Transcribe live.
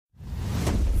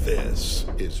This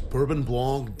is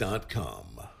bourbonblog.com.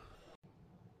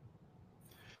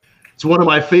 It's one of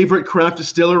my favorite craft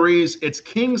distilleries. It's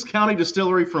Kings County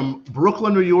Distillery from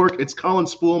Brooklyn, New York. It's Colin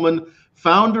Spoolman,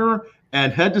 founder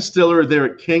and head distiller there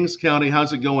at Kings County.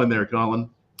 How's it going there, Colin?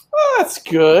 Oh, that's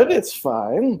good. It's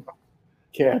fine.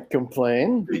 Can't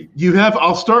complain.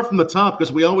 I'll start from the top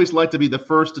because we always like to be the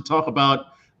first to talk about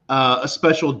a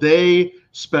special day,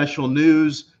 special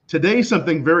news. Today,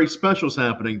 something very special is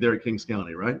happening there at Kings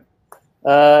County, right?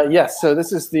 Yes. So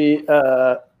this is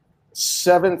the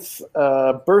seventh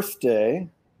birthday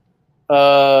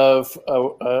of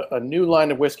a new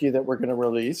line of whiskey that we're going to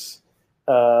release.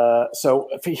 So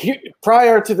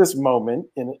prior to this moment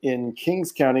in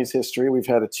Kings County's history, we've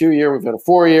had a 2-year, we've had a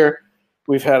 4-year,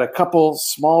 we've had a couple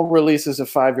small releases of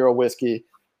 5-year-old whiskey.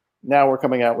 Now we're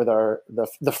coming out with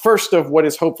the first of what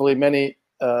is hopefully many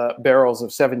barrels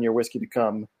of 7-year whiskey to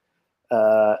come.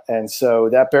 And so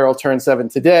that barrel turned 7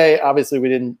 today. Obviously, we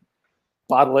didn't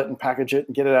bottle it and package it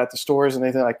and get it out to stores and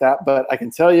anything like that, but I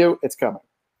can tell you it's coming.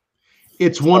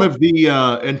 It's one of the,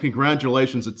 and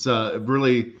congratulations. It's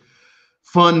really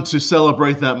fun to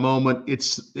celebrate that moment.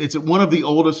 It's one of the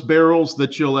oldest barrels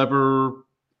that you'll ever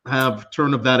have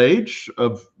turn of that age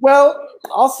of. Well,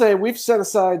 I'll say we've set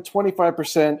aside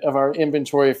 25% of our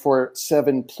inventory for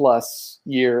 7+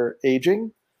 year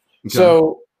aging. Okay.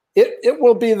 So it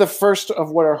will be the first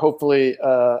of what are hopefully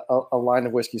a line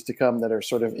of whiskeys to come that are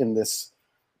sort of in this,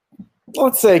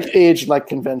 let's say, aged like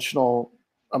conventional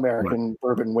American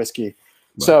bourbon whiskey. Right.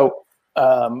 So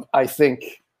I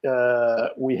think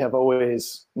we have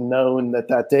always known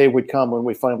that day would come when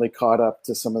we finally caught up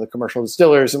to some of the commercial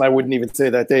distillers. And I wouldn't even say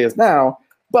that day is now,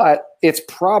 but it's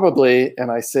probably, and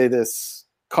I say this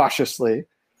cautiously,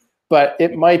 but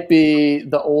it might be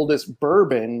the oldest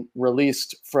bourbon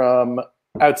released from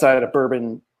outside of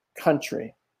bourbon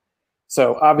country.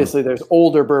 So obviously there's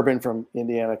older bourbon from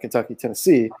Indiana, Kentucky,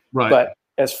 Tennessee, right. But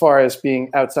as far as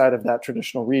being outside of that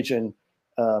traditional region,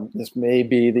 this may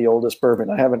be the oldest bourbon.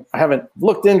 I haven't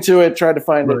looked into it, tried to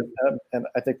find it, and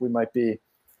I think we might be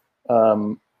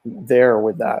there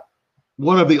with that.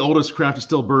 One of the oldest craft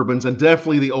distilled bourbons, and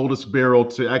definitely the oldest barrel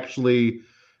to actually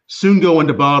soon go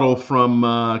into bottle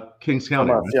from Kings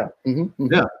County. Right? Yeah,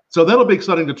 mm-hmm. Yeah. So that'll be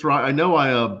exciting to try. I know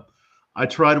I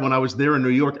tried when I was there in New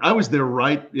York. I was there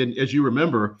as you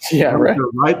remember,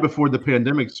 right before the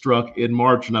pandemic struck in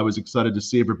March, and I was excited to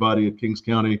see everybody at Kings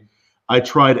County. I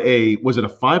tried was it a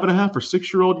 5.5 or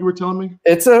 6-year-old you were telling me?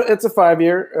 It's a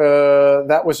 5-year.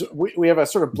 That was we have a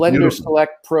sort of blender Beautiful.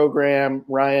 Select program.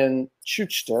 Ryan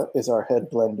Schuchta is our head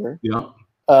blender. Yeah.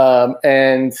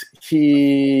 And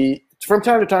he from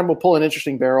time to time will pull an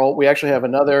interesting barrel. We actually have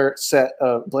another set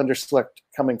of blender select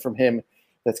coming from him.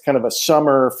 That's kind of a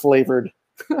summer flavored.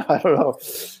 I don't know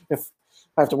if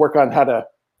I have to work on how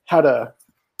to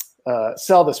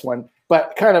sell this one,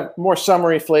 but kind of more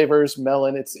summery flavors.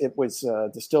 Melon. It was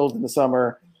distilled in the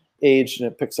summer, aged,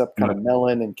 and it picks up kind of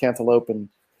melon and cantaloupe. And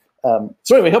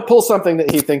so anyway, he'll pull something that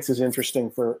he thinks is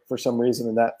interesting for some reason.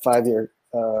 In that 5-year,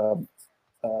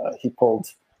 he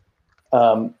pulled.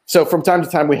 So from time to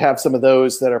time, we have some of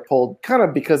those that are pulled kind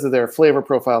of because of their flavor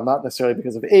profile, not necessarily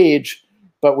because of age,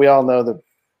 but we all know that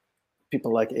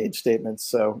people like age statements,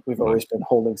 so we've always been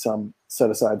holding some set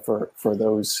aside for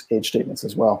those age statements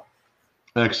as well.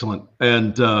 Excellent.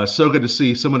 And so good to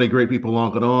see so many great people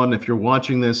logging on. If you're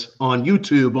watching this on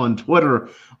YouTube, on Twitter,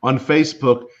 on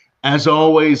Facebook, as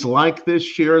always, like this,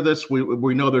 share this.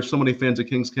 We know there's so many fans of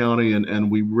Kings County, and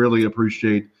we really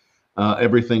appreciate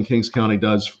everything Kings County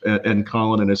does and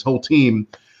Colin and his whole team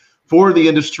for the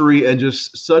industry, and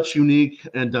just such unique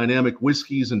and dynamic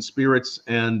whiskeys and spirits,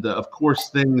 and of course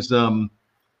things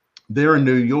there in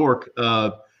New York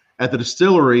at the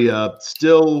distillery.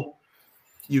 Still,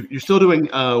 you're still doing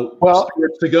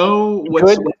spirits to go.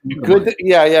 Good.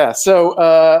 Yeah.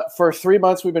 So for 3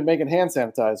 months we've been making hand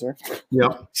sanitizer.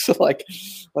 Yeah. So like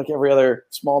every other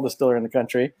small distiller in the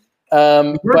country.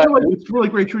 It's really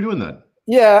great you're doing that.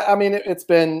 Yeah, I mean it's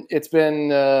been in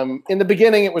the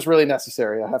beginning it was really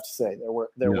necessary. I have to say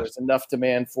there was enough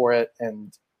demand for it,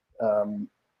 and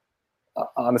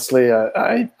honestly,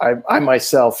 I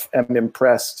myself am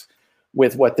impressed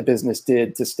with what the business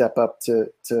did to step up to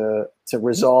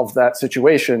resolve that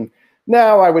situation.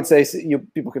 Now I would say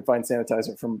people can find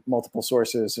sanitizer from multiple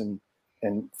sources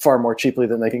and far more cheaply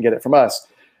than they can get it from us.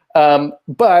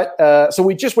 So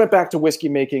we just went back to whiskey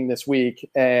making this week,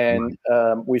 and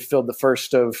we filled the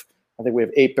first of, I think we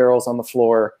have 8 barrels on the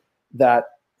floor that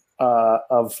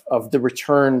of the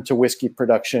return to whiskey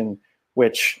production,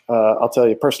 which I'll tell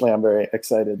you personally, I'm very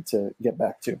excited to get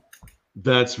back to.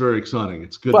 That's very exciting.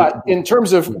 It's good. But in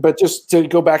terms of, but just to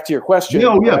go back to your question,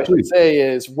 what I should say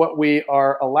is what we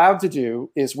are allowed to do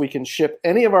is we can ship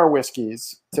any of our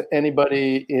whiskeys to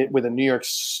anybody with a New York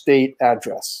State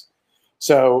address.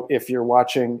 So if you're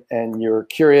watching and you're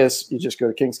curious, you just go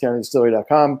to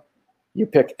kingscountydistillery.com. You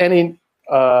pick any,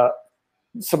 some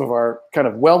of our kind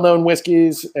of well-known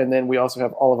whiskeys, and then we also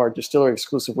have all of our distillery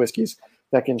exclusive whiskeys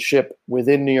that can ship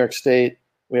within New York State.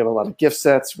 We have a lot of gift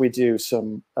sets. We do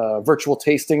some virtual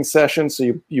tasting sessions.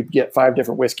 So you get 5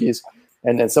 different whiskeys,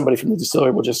 and then somebody from the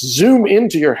distillery will just zoom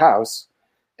into your house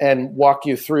and walk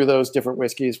you through those different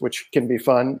whiskeys, which can be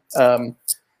fun.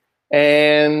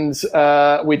 And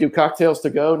we do cocktails to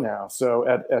go now. So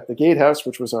at the Gatehouse,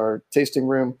 which was our tasting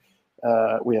room,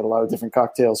 we had a lot of different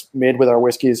cocktails made with our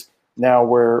whiskeys. Now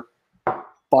we're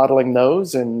bottling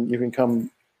those, and you can come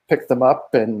pick them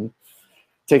up and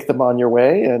take them on your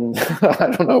way. And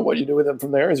I don't know what you do with them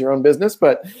from there is your own business.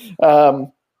 But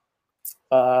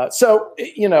so,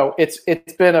 you know, it's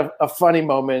been a funny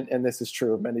moment, and this is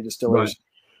true of many distillers,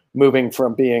 moving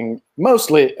from being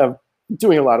mostly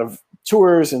doing a lot of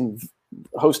tours and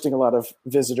hosting a lot of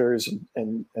visitors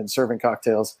and serving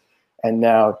cocktails, and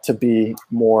now to be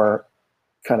more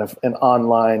kind of an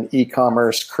online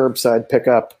e-commerce curbside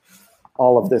pickup.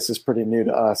 All of this is pretty new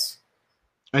to us.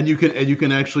 And you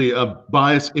can actually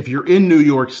buy us if you're in New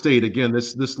York State. Again,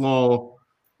 this law,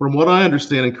 from what I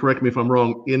understand, and correct me if I'm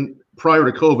wrong, prior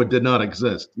to COVID did not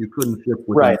exist. You couldn't ship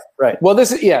with right. Well,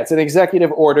 it's an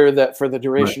executive order that for the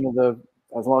duration of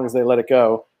as long as they let it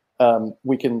go,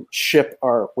 we can ship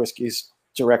our whiskeys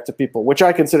direct to people, which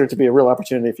I consider to be a real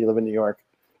opportunity if you live in New York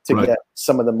to get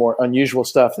some of the more unusual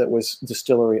stuff that was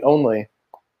distillery only.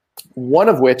 One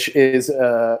of which is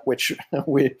which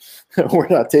we're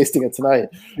not tasting it tonight,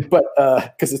 but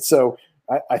because it's so,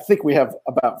 I think we have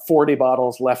about 40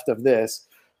 bottles left of this,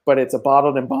 but it's a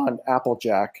bottled and bond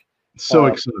Applejack. So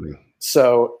exciting.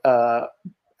 So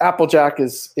Applejack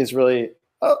is really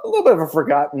a little bit of a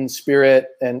forgotten spirit,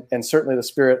 and certainly the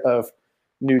spirit of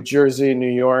New Jersey,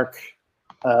 New York,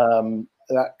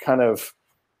 that kind of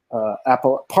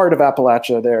part of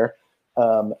Appalachia there.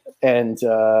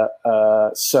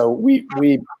 So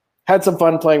we had some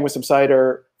fun playing with some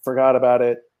cider, forgot about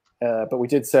it, but we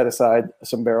did set aside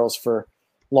some barrels for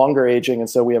longer aging. And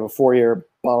so we have a 4-year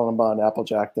bottle and bond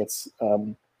Applejack that's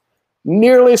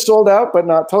nearly sold out, but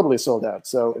not totally sold out.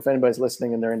 So if anybody's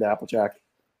listening and they're into Applejack,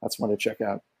 that's one to check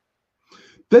out.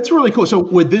 That's really cool. So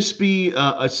would this be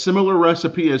a similar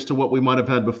recipe as to what we might have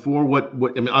had before? What I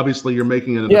mean, obviously you're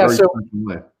making it in a very different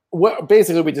way. What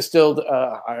basically we distilled,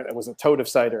 it was a tote of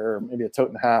cider, or maybe a tote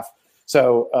and a half.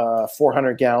 So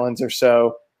 400 gallons or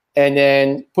so, and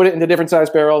then put it into different size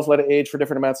barrels, let it age for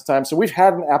different amounts of time. So we've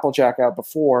had an Applejack out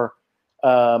before.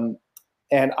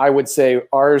 And I would say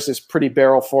ours is pretty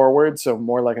barrel forward. So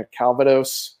more like a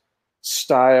Calvados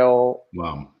style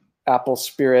apple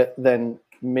spirit than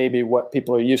maybe what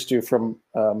people are used to from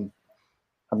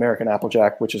American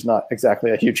Applejack, which is not exactly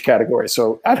a huge category.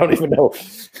 So I don't even know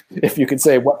if you could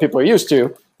say what people are used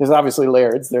to. There's obviously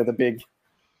Laird's; they're the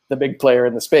big player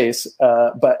in the space,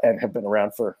 and have been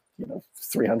around for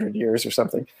 300 years or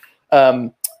something.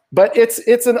 But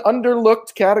it's an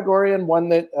underlooked category, and one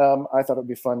that I thought it would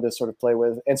be fun to sort of play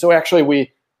with. And so actually,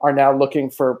 we are now looking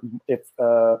for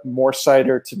more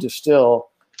cider to distill,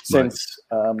 since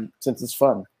it's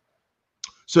fun.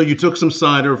 So you took some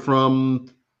cider from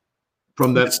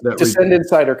that Descendant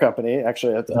Cider Company,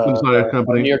 actually at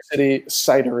New York City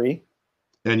Cidery,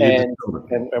 and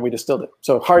we distilled it.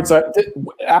 So hard cider,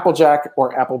 Applejack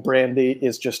or apple brandy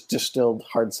is just distilled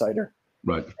hard cider,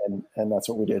 right? And that's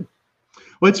what we did.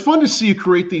 Well, it's fun to see you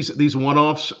create these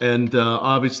one-offs, and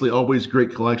obviously always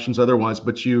great collections otherwise.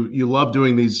 But you love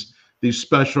doing these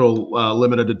special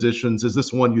limited editions. Is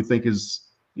this one you think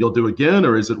you'll do again,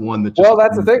 or is it one that? Well,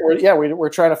 that's the thing. We're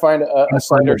trying to find a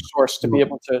cider source to be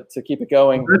able to keep it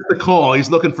going. That's the call. He's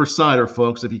looking for cider,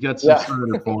 folks. If you got some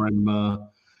cider for him,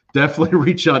 definitely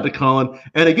reach out to Colin.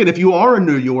 And again, if you are in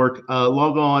New York,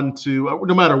 log on to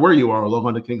no matter where you are, log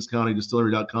on to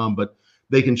kingscountydistillery.com. But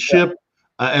they can ship,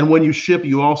 and when you ship,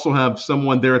 you also have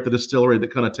someone there at the distillery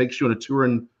that kind of takes you on a tour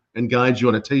and guides you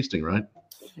on a tasting, right?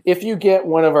 If you get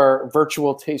one of our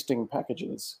virtual tasting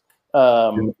packages.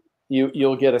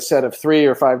 You'll get a set of 3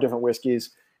 or 5 different whiskeys,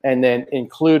 and then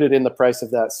included in the price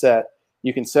of that set,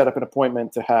 you can set up an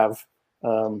appointment to have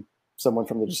someone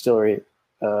from the distillery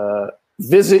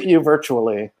visit you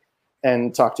virtually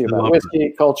and talk to you about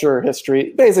whiskey, culture,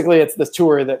 history. Basically, it's the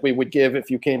tour that we would give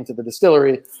if you came to the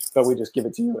distillery, but we just give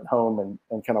it to you at home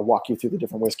and kind of walk you through the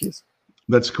different whiskeys.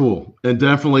 That's cool. And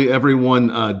definitely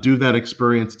everyone do that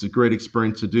experience. It's a great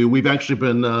experience to do. We've actually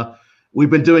been we've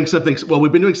been doing something. Well,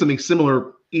 we've been doing something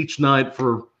similar each night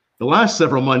for the last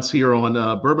several months here on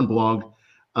Bourbon Blog,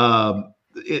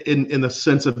 in the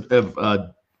sense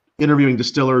of interviewing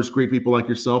distillers, great people like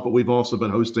yourself. But we've also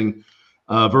been hosting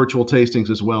virtual tastings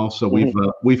as well. So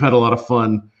we've had a lot of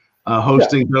fun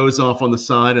hosting those off on the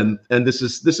side, and this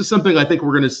is something I think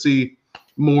we're going to see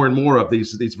more and more of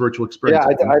these virtual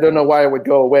experiences. Yeah, I don't know why it would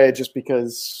go away, just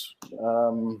because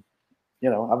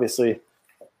obviously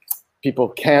people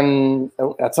can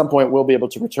at some point will be able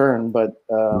to return, but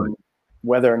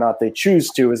whether or not they choose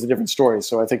to is a different story.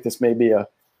 So I think this may be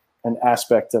an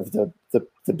aspect of the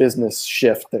business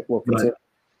shift that will continue. Right.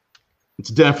 It's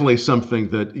definitely something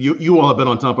that you all have been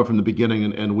on top of from the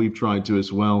beginning, and we've tried to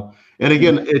as well. And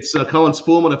again, it's Colin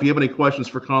Spoolman. If you have any questions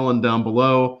for Colin down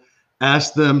below,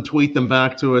 ask them, tweet them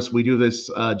back to us. We do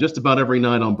this just about every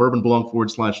night on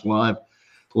bourbonblog.com/live.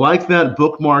 Like that,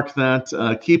 bookmark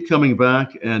that, keep coming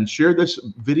back, and share this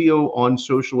video on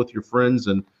social with your friends.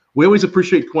 And we always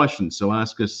appreciate questions, so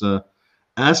ask us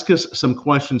some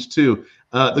questions too.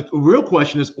 The real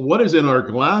question is, what is in our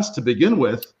glass to begin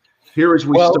with? Here as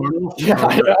we start off. Yeah,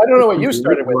 I don't know what you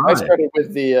started with. I started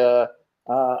with the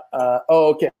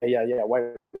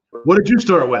white. What did you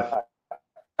start with?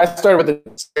 I started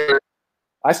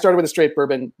with a straight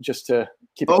bourbon just to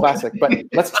keep it classic. But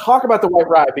let's talk about the white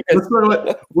rye, because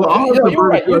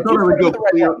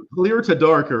clear to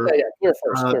darker. Yeah,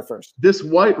 clear first. This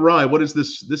white rye, what is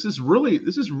this? This is really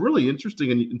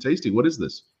interesting and tasty. What is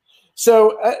this?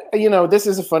 So this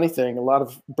is a funny thing. A lot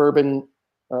of bourbon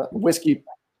whiskey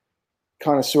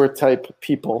connoisseur type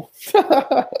people,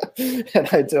 and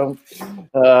I don't,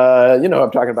 what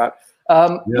I'm talking about.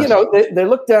 Yes. They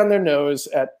look down their nose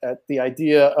at the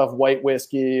idea of white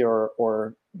whiskey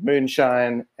or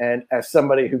moonshine. And as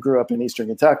somebody who grew up in Eastern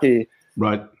Kentucky,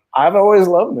 right, I've always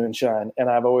loved moonshine, and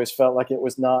I've always felt like it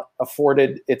was not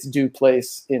afforded its due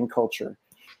place in culture.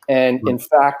 And in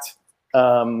fact,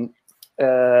 in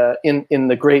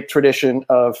the great tradition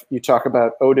of, you talk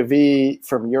about eau de vie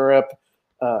from Europe,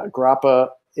 grappa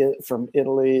from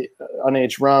Italy,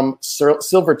 unaged rum,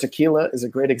 silver tequila is a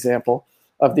great example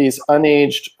of these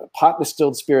unaged pot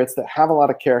distilled spirits that have a lot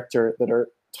of character, that are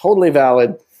totally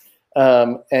valid.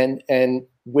 And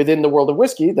within the world of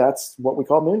whiskey, that's what we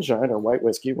call moonshine or white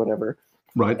whiskey, whatever.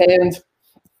 Right. And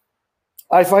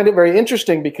I find it very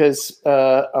interesting because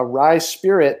a rye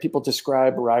spirit, people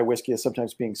describe rye whiskey as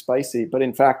sometimes being spicy, but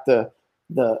in fact, the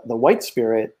white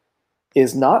spirit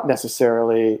is not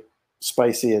necessarily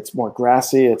spicy. It's more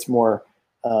grassy. It's more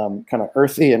kind of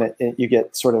earthy, and you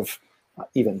get sort of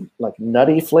even like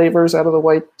nutty flavors out of the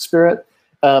white spirit.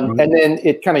 And then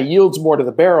it kind of yields more to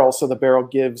the barrel. So the barrel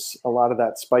gives a lot of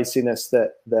that spiciness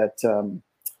that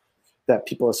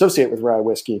people associate with rye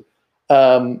whiskey.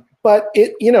 But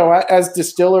as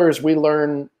distillers, we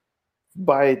learn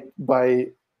we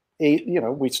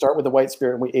start with the white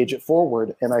spirit and we age it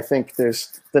forward. And I think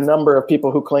there's the number of people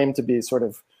who claim to be sort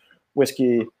of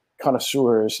whiskey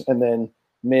connoisseurs and then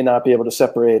may not be able to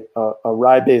separate a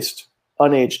rye-based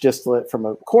unaged distillate from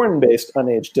a corn-based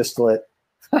unaged distillate.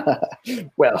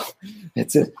 Well,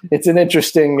 it's an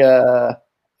interesting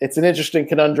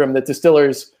conundrum that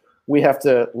distillers, we have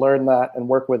to learn that and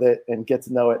work with it and get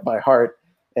to know it by heart.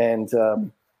 And the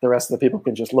rest of the people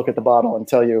can just look at the bottle and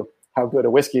tell you how good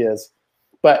a whiskey is.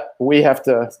 But we have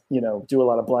to, do a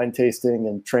lot of blind tasting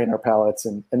and train our palates,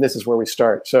 and this is where we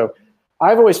start. So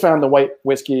I've always found the white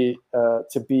whiskey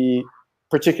to be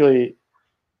particularly,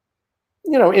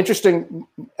 interesting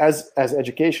as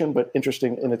education, but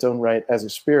interesting in its own right as a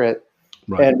spirit.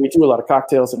 Right. And we do a lot of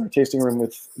cocktails in our tasting room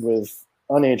with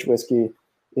unaged whiskey.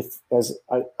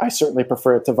 I certainly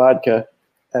prefer it to vodka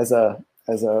as a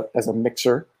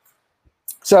mixer.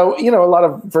 So a lot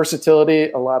of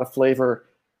versatility, a lot of flavor,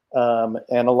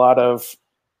 and a lot of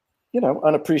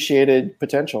unappreciated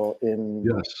potential in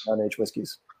unaged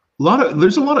whiskeys.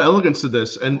 There's a lot of elegance to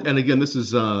this, and again, this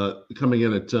is coming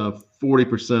in at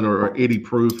 40% or 80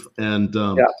 proof, and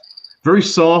very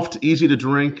soft, easy to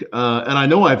drink. And I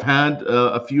know I've had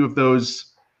a few of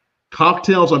those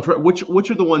cocktails.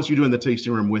 Which are the ones you do in the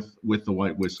tasting room with the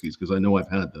white whiskeys? Because I know I've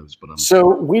had those, but so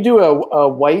we do a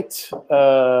white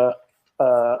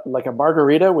like a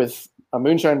margarita with a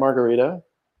moonshine margarita.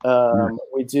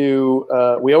 We do.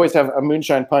 We always have a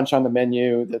moonshine punch on the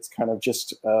menu. That's kind of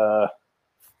just.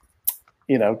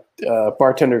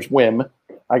 Bartender's whim,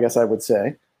 I guess I would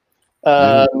say.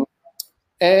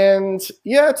 And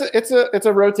it's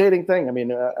a rotating thing. I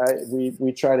mean,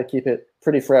 we try to keep it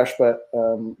pretty fresh, but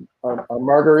our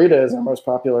margarita is our most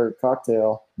popular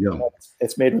cocktail. Yeah,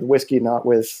 it's made with whiskey, not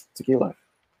with tequila.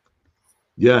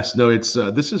 Yes, no, it's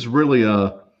this is really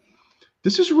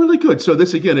This is really good. So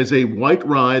this again is a white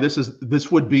rye.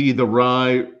 This would be the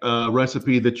rye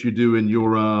recipe that you do in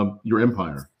your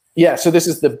Empire. Yeah. So this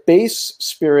is the base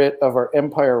spirit of our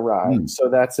Empire rye. So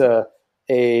that's a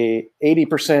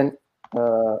 80%.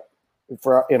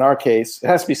 In our case, it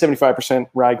has to be 75%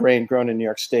 rye grain grown in New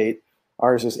York State.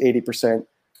 Ours is 80%,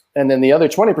 and then the other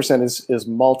 20% is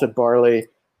malted barley,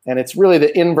 and it's really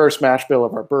the inverse mash bill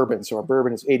of our bourbon. So our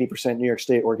bourbon is 80% New York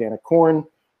State organic corn.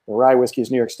 The rye whiskey is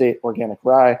New York State organic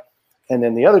rye. And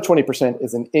then the other 20%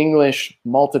 is an English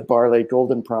malted barley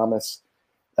Golden Promise.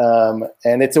 And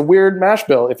it's a weird mash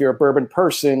bill. If you're a bourbon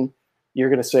person, you're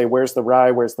going to say, where's the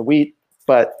rye, where's the wheat?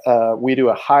 But we do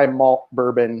a high malt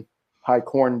bourbon, high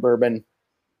corn bourbon.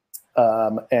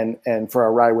 And for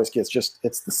our rye whiskey,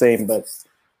 it's the same, but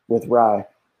with rye.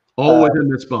 All within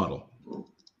this bottle.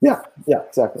 Yeah,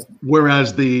 exactly.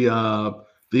 Whereas the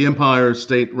Empire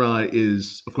State Rye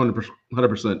is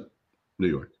 100% New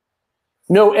York.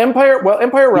 No, Empire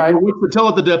Rye. Tell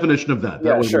us the definition of that.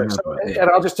 Yeah, sure. So, and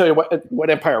I'll just tell you what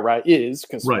Empire Rye is,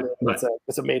 because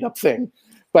it's a made up thing.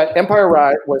 But Empire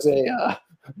Rye was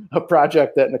a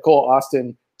project that Nicole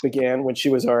Austin began when she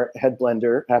was our head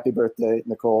blender. Happy birthday,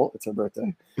 Nicole. It's her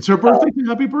birthday. It's her birthday.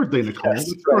 Happy birthday, Nicole. Yes,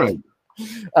 that's great.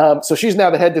 So she's now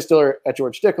the head distiller at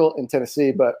George Dickel in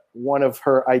Tennessee, but one of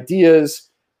her ideas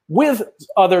with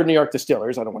other New York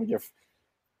distillers, I don't want to give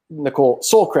Nicole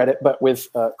sole credit, but with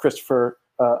Christopher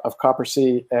of Copper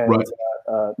Sea and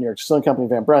New York Distilling Company,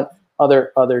 Van Brunt,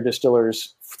 other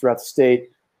distillers throughout the state,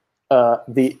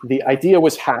 the idea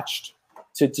was hatched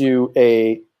to do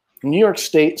a New York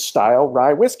State style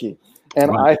rye whiskey.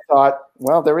 And I thought,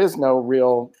 well, there is no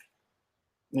real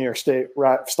New York State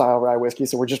style rye whiskey,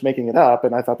 so we're just making it up.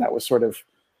 And I thought that was sort of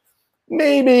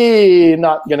maybe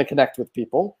not going to connect with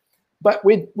people, but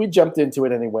we jumped into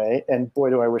it anyway. And boy,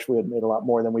 do I wish we had made a lot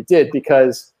more than we did,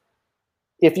 because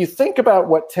if you think about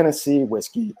what Tennessee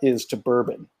whiskey is to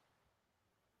bourbon,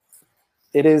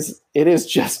 it is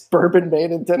just bourbon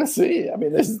made in Tennessee. I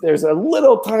mean, there's a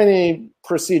little tiny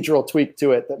procedural tweak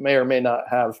to it that may or may not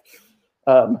have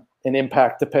an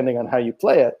impact depending on how you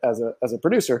play it as a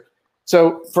producer.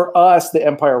 So for us, the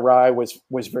Empire Rye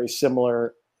was very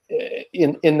similar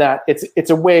in that it's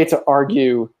a way to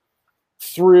argue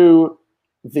through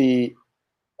the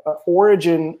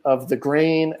origin of the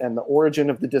grain and the origin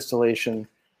of the distillation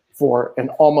for an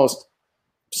almost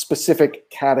specific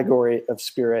category of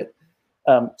spirit.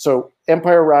 So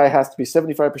Empire Rye has to be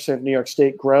 75% New York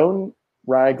State grown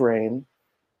rye grain,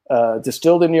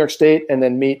 distilled in New York State, and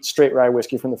then meet straight rye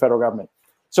whiskey from the federal government.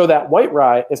 So that white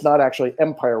rye is not actually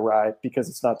Empire Rye because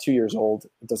it's not 2 years old.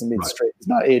 It doesn't meet straight. It's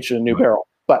not aged in a new barrel.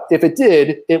 But if it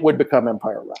did, it would become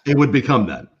Empire Rye. It would become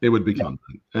that.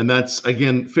 And that's,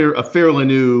 again, a fairly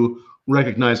new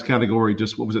recognized category.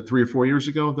 Just, what was it, 3 or 4 years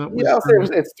ago? That was, I'll say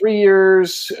it's 3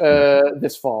 years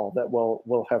this fall that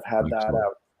we'll have had that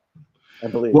out, I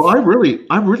believe. Well, I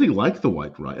really like the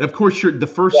white rye. And of course,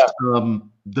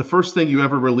 the first thing you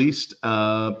ever released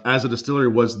as a distillery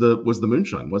was the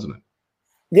moonshine, wasn't it?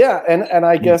 Yeah, and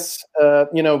I guess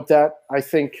that I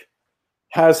think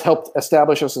has helped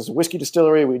establish us as a whiskey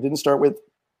distillery. We didn't start with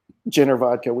gin or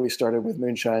vodka; we started with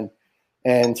moonshine.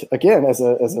 And again, as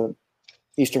a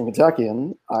Eastern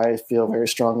Kentuckian, I feel very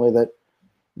strongly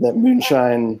that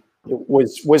moonshine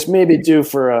was maybe due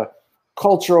for a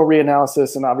cultural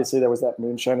reanalysis. And obviously, there was that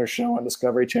Moonshiner show on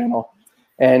Discovery Channel,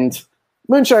 and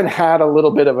moonshine had a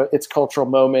little bit of its cultural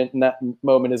moment, and that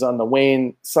moment is on the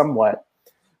wane somewhat.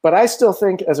 But I still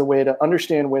think, as a way to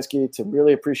understand whiskey, to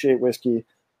really appreciate whiskey,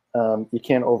 you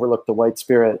can't overlook the white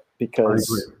spirit,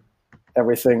 because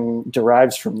everything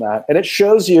derives from that. And it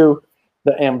shows you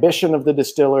the ambition of the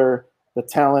distiller, the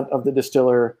talent of the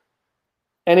distiller.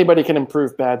 Anybody can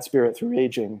improve bad spirit through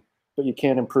aging, but you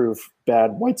can't improve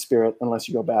bad white spirit unless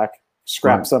you go back,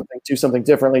 scrap something, do something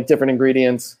differently, different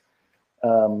ingredients.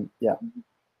 Yeah.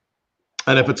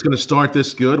 And if it's going to start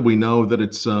this good, we know that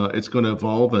it's going to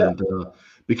evolve and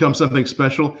become something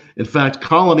special. In fact,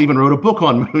 Colin even wrote a book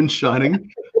on moonshining,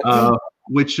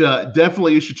 which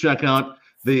definitely you should check out.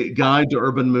 The Guide to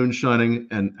Urban Moonshining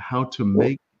and How to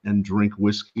Make and Drink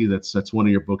Whiskey. That's one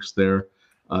of your books there.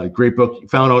 Great book,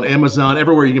 found on Amazon,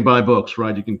 everywhere you can buy books,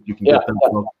 right? You can get that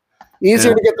book.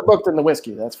 Easier to get the book than the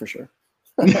whiskey, that's for sure.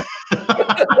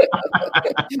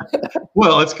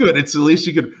 Well, it's good. It's at least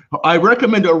you could. I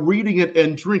recommend reading it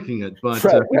and drinking it, but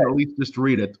at least just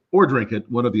read it or drink it.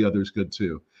 One of the others good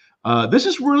too. This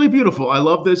is really beautiful. I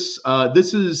love this.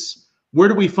 This is, where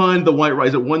do we find the white rye?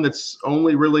 Is it one that's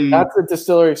only really? That's a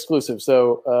distillery exclusive.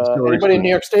 So anybody in New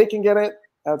York State can get it.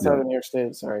 Outside of New York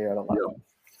State, sorry, I don't like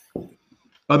it.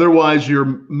 Otherwise, your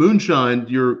moonshine,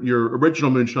 your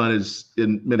original moonshine is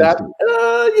in Minnesota.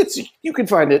 You can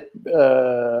find it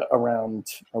around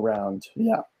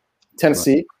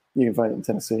Tennessee. Right. You can find it in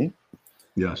Tennessee.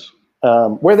 Yes.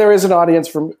 Where there is an audience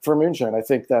for moonshine. I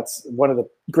think that's one of the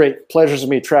great pleasures of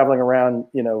me traveling around,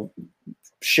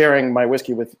 sharing my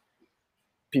whiskey with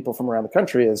people from around the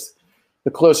country is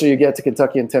the closer you get to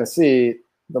Kentucky and Tennessee,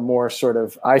 the more sort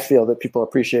of I feel that people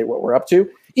appreciate what we're up to,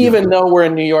 even though we're a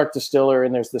New York distiller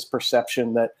and there's this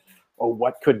perception that,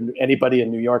 what could anybody in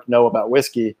New York know about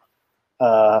whiskey?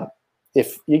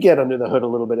 If you get under the hood a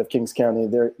little bit of Kings County,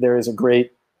 there is a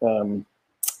great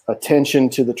attention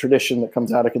to the tradition that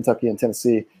comes out of Kentucky and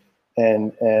Tennessee,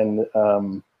 and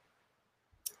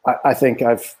I think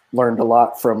I've learned a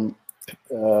lot from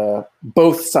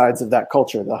both sides of that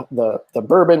culture, the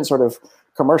bourbon sort of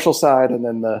commercial side, and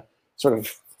then the sort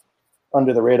of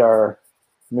under the radar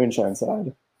moonshine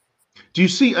side. Do you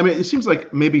see, I mean, it seems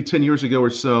like maybe 10 years ago or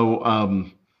so,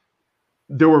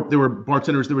 there were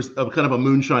bartenders, there was a kind of a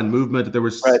moonshine movement. There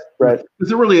was, right.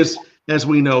 There really is, as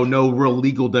we know, no real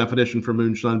legal definition for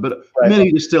moonshine, but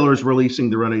many distillers releasing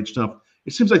their own age stuff.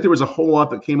 It seems like there was a whole lot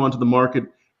that came onto the market,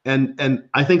 and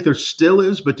I think there still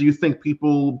is, but do you think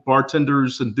people,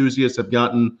 bartenders, enthusiasts have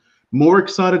gotten more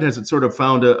excited? Has it sort of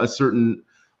found a certain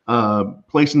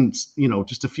place in,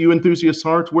 just a few enthusiasts'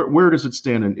 hearts? Where does it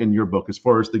stand in your book as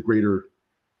far as the greater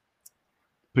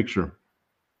picture?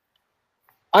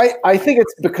 I think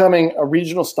it's becoming a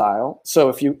regional style. So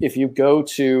if you go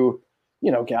to,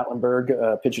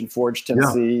 Gatlinburg, Pigeon Forge,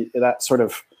 Tennessee, that sort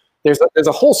of, there's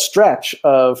a whole stretch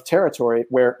of territory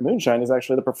where moonshine is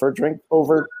actually the preferred drink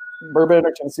over bourbon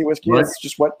or Tennessee whiskey. Right.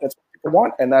 That's what people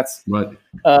want, and that's right.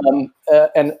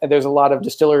 And there's a lot of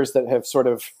distillers that have sort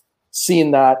of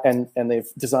seen that and they've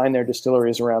designed their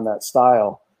distilleries around that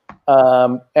style.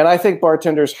 And I think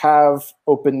bartenders have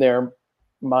opened their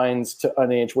minds to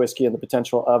unaged whiskey and the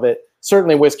potential of it.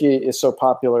 Certainly whiskey is so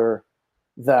popular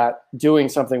that doing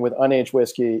something with unaged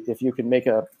whiskey, if you can make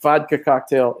a vodka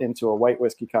cocktail into a white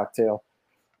whiskey cocktail,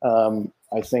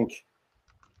 I think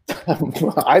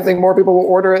more people will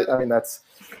order it. I mean, that's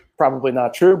probably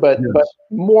not true, but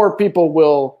more people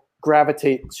will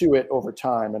gravitate to it over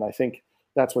time. And I think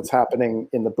that's what's happening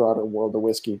in the broader world of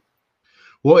whiskey.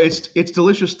 Well, it's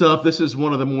delicious stuff. This is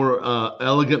one of the more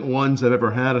elegant ones I've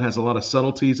ever had. It has a lot of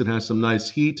subtleties. It has some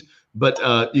nice heat, but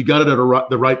you got it at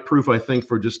the right proof, I think,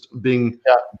 for just being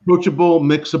approachable,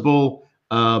 mixable.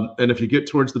 And if you get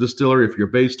towards the distillery, if you're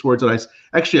based towards it,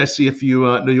 I see a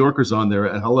few New Yorkers on there.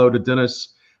 And hello to Dennis,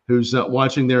 who's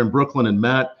watching there in Brooklyn, and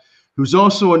Matt, who's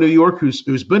also in New York,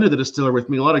 who's been to the distillery with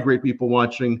me. A lot of great people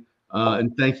watching,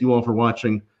 and thank you all for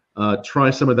watching. Try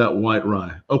some of that white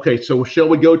rye. Okay, so shall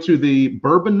we go to the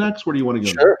bourbon next? Where do you want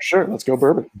to go? Sure. Let's go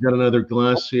bourbon. Got another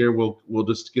glass here. We'll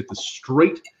just get the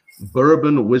straight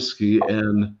bourbon whiskey,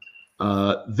 and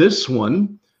this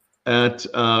one at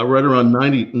right around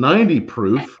 90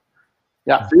 proof.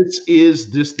 Yeah. This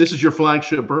is your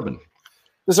flagship bourbon.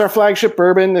 This is our flagship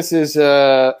bourbon. This is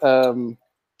again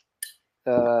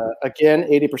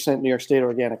 80% New York State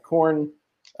organic corn.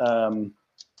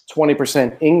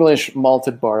 20% English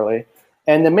malted barley.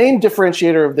 And the main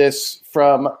differentiator of this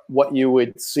from what you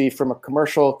would see from a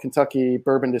commercial Kentucky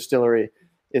bourbon distillery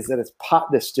is that it's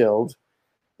pot distilled.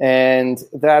 And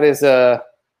that is a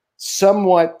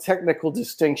somewhat technical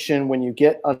distinction when you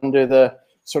get under the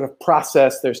sort of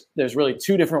process. There's really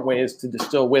two different ways to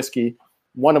distill whiskey,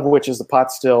 one of which is the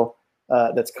pot still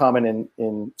that's common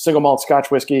in single malt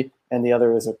Scotch whiskey, and the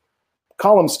other is a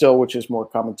column still, which is more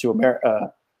common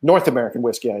to North American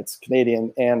whiskey. It's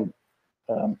Canadian and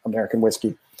American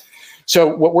whiskey.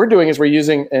 So what we're doing is we're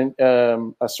using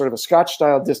a sort of a Scotch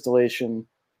style distillation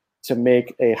to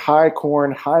make a high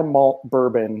corn, high malt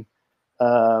bourbon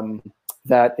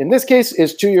that in this case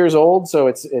is 2 years old. So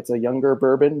it's a younger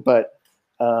bourbon, but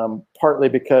partly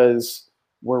because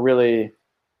we're really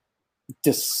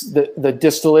the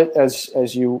distillate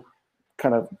as you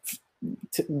kind of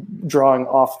drawing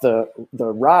off the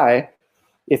rye.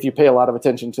 If you pay a lot of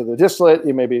attention to the distillate,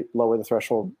 you maybe lower the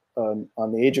threshold on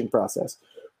the aging process.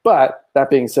 But that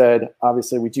being said,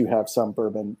 obviously we do have some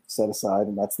bourbon set aside,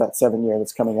 and that's that 7 year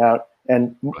that's coming out,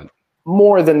 and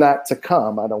more than that to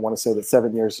come. I don't want to say that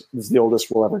 7 years is the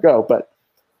oldest we'll ever go, but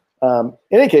in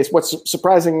any case, what's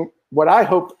surprising, what I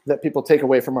hope that people take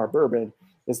away from our bourbon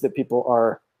is that people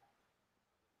are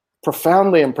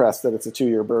profoundly impressed that it's a 2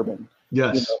 year bourbon.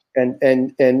 Yes,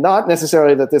 and not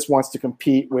necessarily that this wants to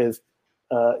compete with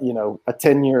a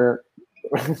 10 year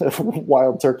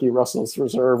Wild Turkey Russell's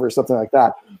Reserve or something like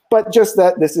that, but just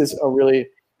that this is a really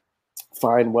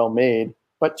fine, well-made,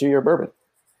 but 2 year bourbon.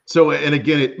 So, and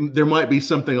again, there might be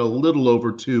something a little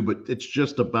over 2, but it's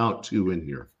just about 2 in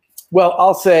here. Well,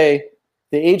 I'll say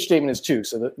the age statement is 2,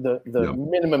 so the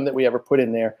minimum that we ever put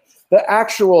in there. The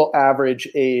actual average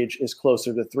age is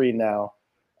closer to 3 now,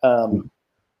 and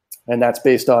that's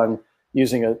based on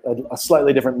using a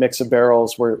slightly different mix of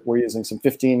barrels. We're using some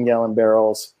 15-gallon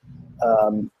barrels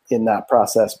in that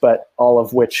process, but all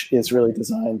of which is really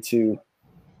designed to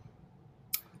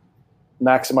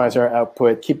maximize our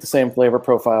output, keep the same flavor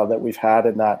profile that we've had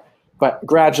in that. But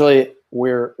gradually,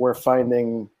 we're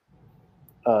finding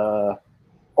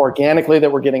organically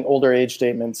that we're getting older age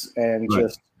statements, and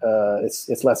just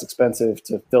it's less expensive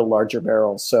to fill larger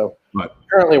barrels. So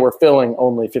currently, we're filling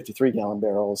only 53-gallon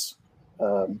barrels,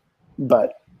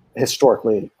 but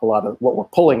historically, a lot of what we're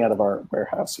pulling out of our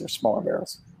warehouse are smaller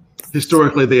barrels.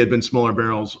 Historically, they had been smaller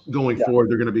barrels. Going forward,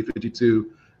 they're going to be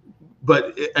 52.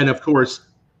 But, and of course,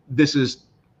 this is,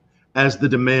 as the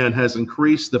demand has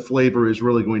increased, the flavor is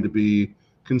really going to be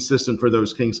consistent for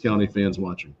those Kings County fans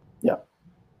watching. Yeah.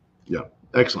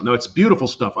 Excellent. No, it's beautiful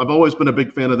stuff. I've always been a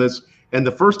big fan of this. And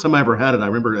the first time I ever had it, I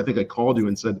remember, I think I called you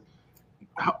and said,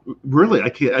 really? I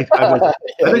can't. I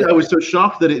think I was so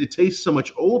shocked that it tastes so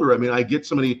much older. I mean, I get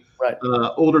so many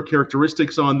older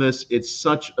characteristics on this. It's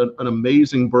such an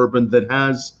amazing bourbon that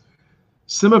has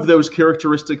some of those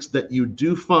characteristics that you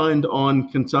do find on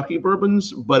Kentucky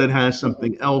bourbons, but it has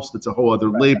something else that's a whole other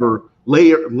layer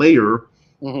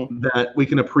that we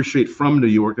can appreciate from New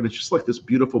York. And it's just like this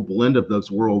beautiful blend of those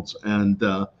worlds. And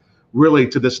really,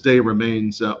 to this day,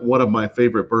 remains one of my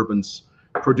favorite bourbons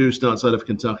produced outside of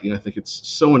Kentucky. I think it's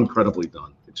so incredibly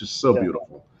done. It's just so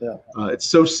beautiful. It's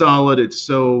so solid. It's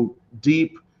so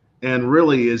deep, and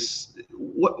really is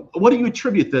what do you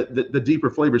attribute the deeper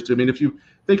flavors to? I mean, if you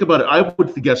think about it, I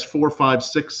would guess 4, 5,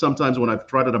 6. Sometimes when I've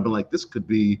tried it, I've been like, this could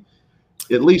be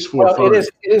at least 4 or 5.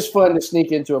 It is fun to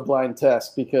sneak into a blind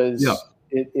test because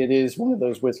it is one of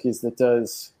those whiskeys that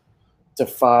does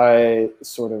defy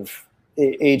sort of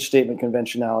age statement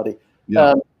conventionality.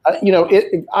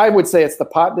 I would say it's the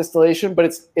pot distillation, but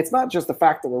it's not just the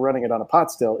fact that we're running it on a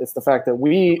pot still. It's the fact that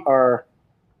we are,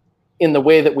 in the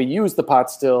way that we use the pot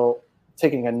still,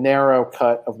 taking a narrow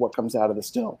cut of what comes out of the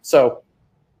still. So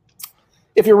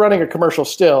if you're running a commercial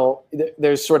still,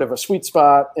 there's sort of a sweet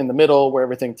spot in the middle where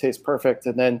everything tastes perfect.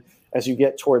 And then as you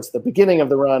get towards the beginning of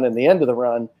the run and the end of the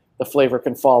run, the flavor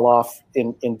can fall off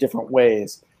in different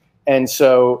ways. And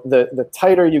so the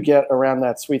tighter you get around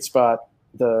that sweet spot,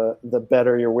 the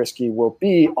better your whiskey will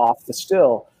be off the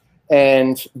still.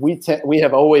 And we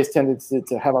have always tended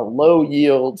to have a low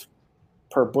yield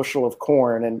per bushel of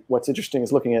corn. And what's interesting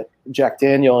is looking at Jack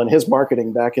Daniel and his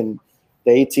marketing back in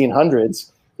the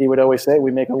 1800s. He would always say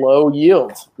we make a low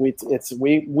yield. We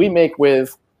make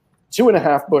with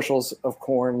 2.5 bushels of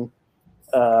corn,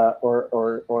 or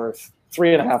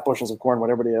 3.5 bushels of corn, what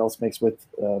everybody else makes with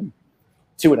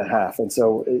 2.5. And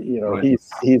so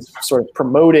he's sort of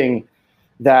promoting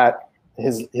that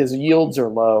his yields are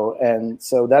low, and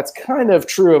so that's kind of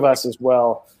true of us as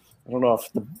well. I don't know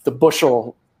if the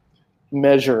bushel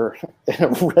measure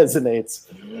resonates,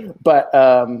 but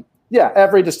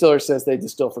every distiller says they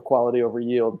distill for quality over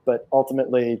yield, but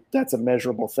ultimately that's a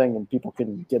measurable thing, and people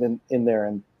can get in there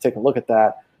and take a look at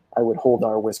that. I would hold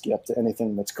our whiskey up to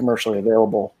anything that's commercially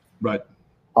available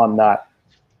on that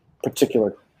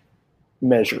particular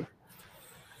measure.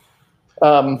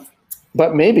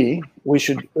 But maybe we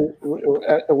should.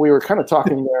 We were kind of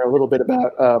talking there a little bit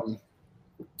about,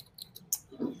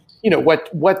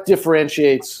 what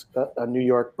differentiates a New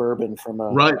York bourbon from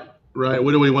a. Right.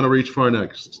 What do we want to reach for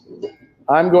next?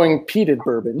 I'm going peated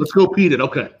bourbon. Let's go peated.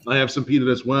 Okay, I have some peated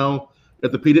as well.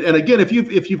 At the peated, and again, if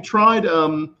you've tried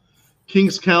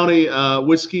Kings County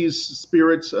whiskeys,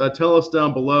 spirits, tell us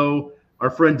down below. Our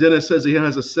friend Dennis says he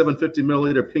has a 750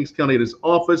 milliliter of Kings County at his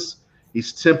office.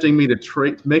 He's tempting me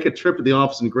to make a trip to the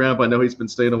office and grab. I know he's been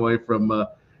staying away from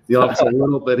the office a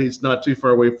little bit. He's not too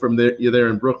far away from you there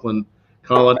in Brooklyn,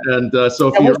 Colin. And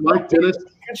so if you're like Dennis,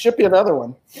 I can ship you another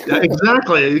one. Yeah,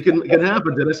 exactly. It can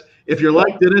happen, Dennis. If you're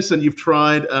like Dennis and you've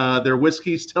tried their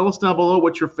whiskeys, tell us down below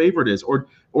what your favorite is. Or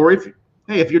if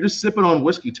you're just sipping on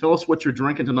whiskey, tell us what you're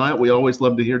drinking tonight. We always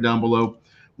love to hear down below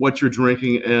what you're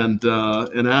drinking and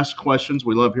ask questions.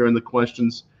 We love hearing the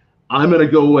questions. I'm going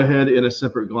to go ahead in a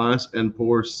separate glass and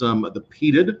pour some of the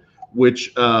peated,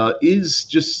 which is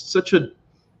just such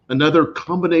another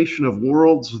combination of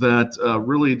worlds that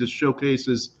really just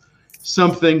showcases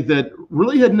something that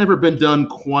really had never been done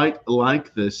quite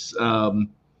like this. And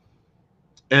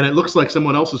it looks like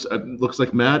someone else's. Looks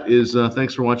like Matt is.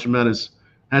 Thanks for watching. Matt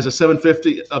has a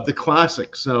 750 of the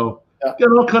classic. So got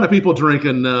all kind of people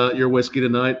drinking your whiskey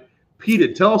tonight.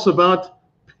 Peated. Tell us about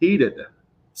peated.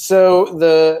 So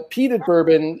the peated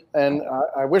bourbon, and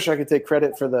I wish I could take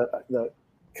credit for the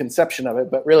conception of it,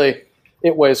 but really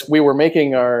we were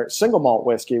making our single malt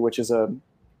whiskey, which is a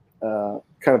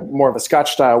kind of more of a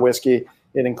Scotch style whiskey.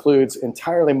 It includes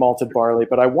entirely malted barley,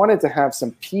 but I wanted to have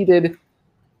some peated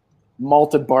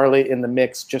malted barley in the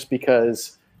mix just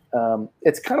because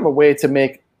it's kind of a way to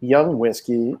make young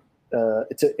whiskey,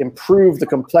 to improve the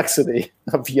complexity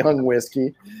of young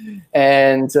whiskey.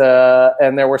 And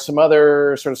there were some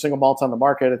other sort of single malts on the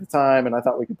market at the time, and I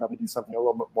thought we could probably do something a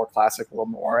little bit more classic, a little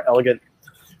more elegant.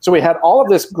 So we had all of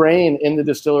this grain in the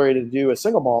distillery to do a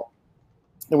single malt,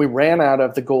 and we ran out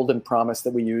of the golden promise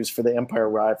that we use for the Empire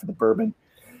Rye for the bourbon.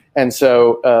 And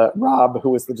so Rob, who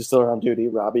was the distiller on duty,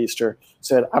 Rob Easter,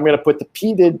 said, I'm going to put the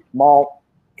peated malt,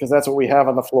 because that's what we have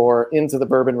on the floor, into the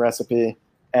bourbon recipe.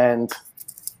 And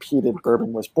peated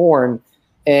bourbon was born.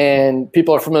 And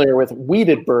people are familiar with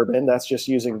wheated bourbon. That's just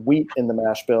using wheat in the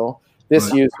mash bill.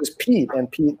 This uses peat.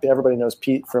 And peat, everybody knows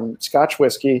peat from Scotch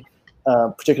whiskey,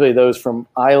 particularly those from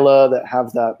Islay that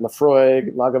have that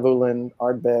Laphroaig, Lagavulin,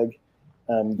 Ardbeg,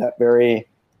 that very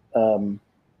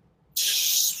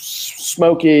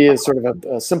smoky is sort of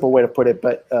a simple way to put it,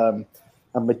 but a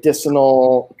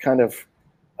medicinal kind of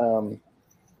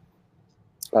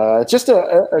just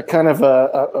a kind of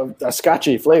a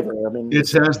Scotchy flavor. I mean,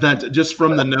 it has that just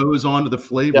from the nose onto the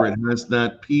flavor. Yeah. It has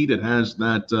that peat. It has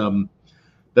that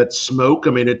that smoke.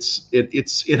 I mean, it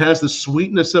has the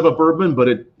sweetness of a bourbon, but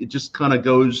it just kind of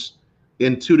goes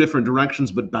in two different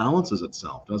directions, but balances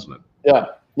itself, doesn't it? Yeah,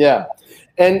 yeah.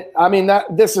 And I mean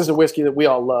this is a whiskey that we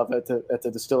all love at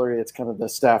the distillery. It's kind of the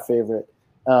staff favorite.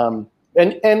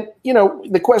 And you know,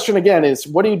 the question again is,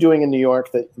 what are you doing in New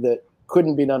York that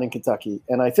couldn't be done in Kentucky?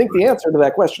 And I think the answer to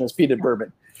that question is peated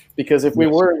bourbon, because if we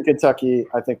were in Kentucky,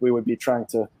 I think we would be trying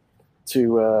to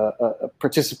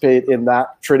participate in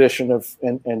that tradition of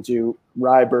and do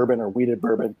rye bourbon or wheated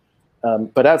bourbon.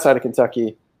 But outside of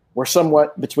Kentucky, we're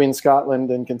somewhat between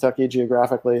Scotland and Kentucky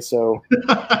geographically. So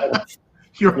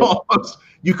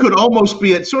you could almost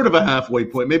be at sort of a halfway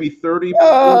point, maybe 30.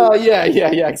 Yeah,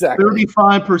 exactly.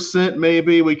 35%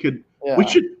 maybe. We could. Yeah.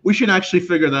 We should actually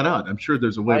figure that out. I'm sure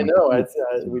there's a way. I know.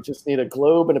 We just need a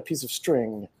globe and a piece of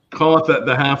string. Call it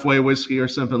the halfway whiskey or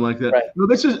something like that. Right. No,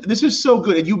 this is so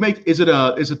good. And you make is it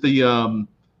the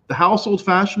house old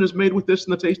fashioned is made with this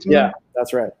in the tasting room? Yeah,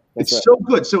 that's right. It's so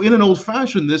good. So in an old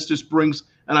fashioned, this just brings,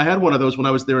 and I had one of those when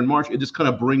I was there in March. It just kind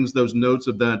of brings those notes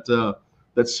of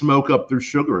that smoke up through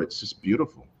sugar. It's just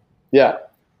beautiful. Yeah,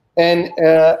 and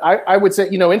I would say,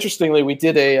 you know, interestingly, we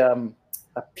did a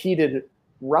peated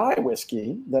rye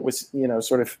whiskey that was, you know,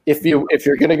 sort of, if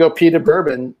you're going to go peated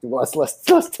bourbon,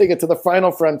 let's take it to the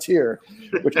final frontier,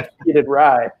 which is peated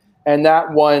rye. And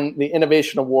that won the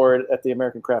Innovation Award at the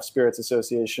American Craft Spirits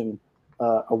Association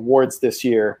awards this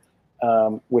year,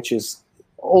 which is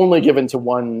only given to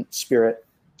one spirit.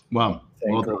 Wow.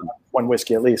 Well done. One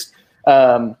whiskey at least.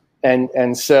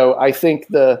 And so I think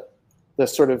the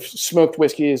sort of smoked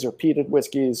whiskeys or peated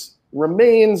whiskeys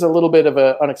remains a little bit of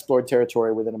an unexplored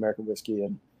territory within American whiskey,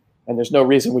 and there's no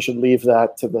reason we should leave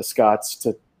that to the Scots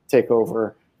to take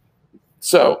over.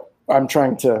 So I'm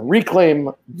trying to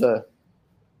reclaim the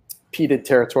peated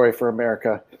territory for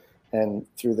America, and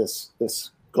through this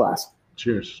glass.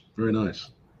 Cheers. Very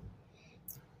nice.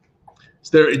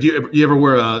 Do you ever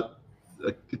wear a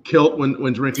kilt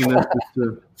when drinking this?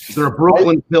 Is there a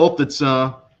Brooklyn kilt that's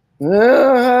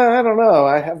I don't know.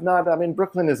 I have not. I mean,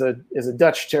 Brooklyn is a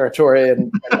Dutch territory,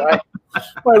 and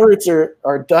my roots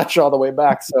are Dutch all the way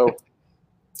back. So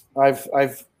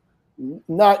I've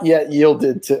not yet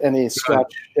yielded to any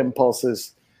Scotch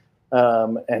impulses,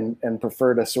 and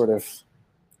prefer to sort of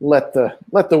let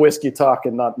the whiskey talk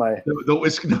and not my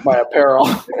my apparel.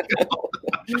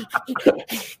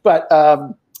 But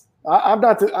I'm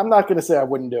not going to say I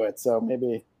wouldn't do it. So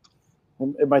maybe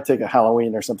it might take a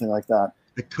Halloween or something like that.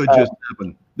 It could just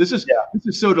happen. This is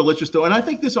so delicious, though, and I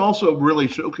think this also really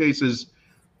showcases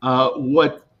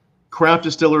what craft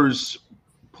distillers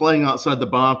playing outside the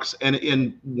box,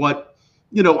 and what,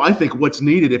 you know, I think what's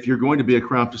needed if you're going to be a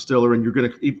craft distiller and you're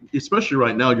going to, especially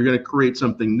right now, you're going to create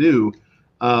something new.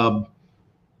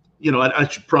 You know, I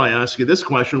should probably ask you this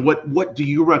question: what do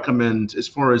you recommend as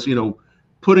far as, you know,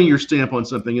 putting your stamp on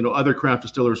something? You know, other craft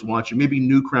distillers watching, maybe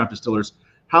new craft distillers,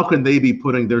 how can they be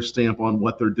putting their stamp on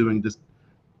what they're doing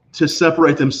to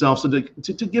separate themselves and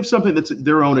to give something that's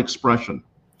their own expression?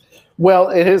 Well,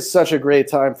 it is such a great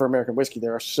time for American whiskey.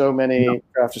 There are so many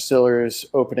craft distillers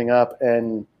opening up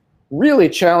and really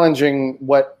challenging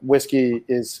what whiskey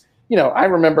is. You know, I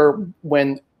remember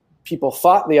when people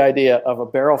thought the idea of a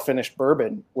barrel finished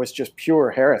bourbon was just pure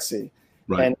heresy.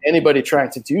 Right. And anybody trying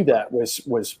to do that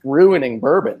was ruining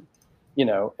bourbon, you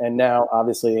know. And now,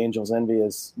 obviously, Angel's Envy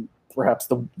is perhaps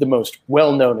the most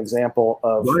well-known example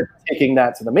of taking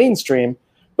that to the mainstream.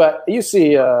 But you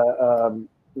see, you know,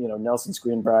 Nelson's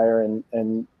Greenbrier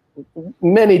and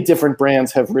many different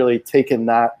brands have really taken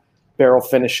that barrel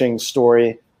finishing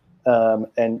story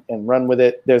and run with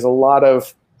it. There's a lot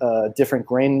of different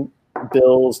grain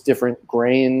bills, different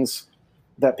grains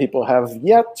that people have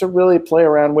yet to really play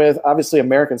around with. Obviously,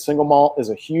 American single malt is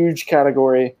a huge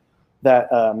category that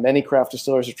many craft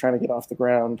distillers are trying to get off the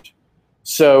ground.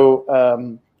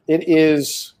 So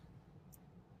it's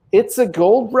a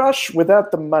gold rush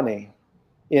without the money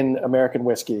in American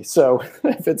whiskey. So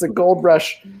if it's a gold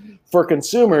rush for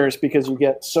consumers because you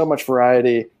get so much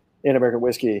variety in American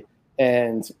whiskey,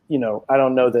 and you know, I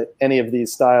don't know that any of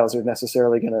these styles are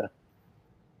necessarily going to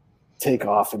take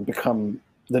off and become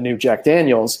the new Jack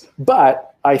Daniels,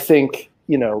 but I think,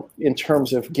 you know, in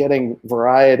terms of getting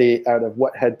variety out of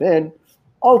what had been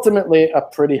ultimately a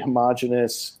pretty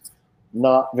homogenous,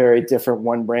 not very different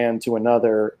one brand to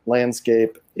another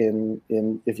landscape in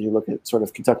if you look at sort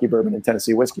of Kentucky bourbon and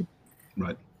Tennessee whiskey.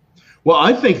 Right. Well,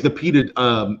 I think the peated,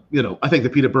 you know, I think the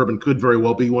peated bourbon could very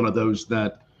well be one of those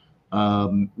that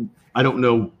I don't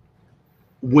know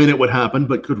when it would happen,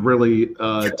 but could really take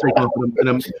off.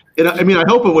 And I mean, I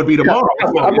hope it would be tomorrow.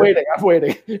 Yeah, I'm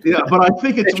waiting. Yeah, but I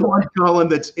think it's one,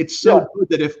 Colin, it's so good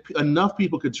that if enough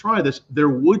people could try this, there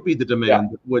would be the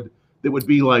demand that would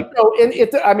be like. No, and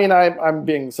it. I mean, I'm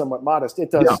being somewhat modest.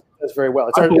 It does very well.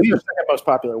 It's our second most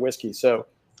popular whiskey. So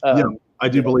I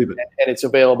do believe it, and it's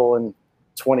available in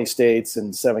 20 states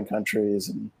and 7 countries.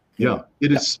 And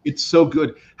it's so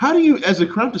good. How do you, as a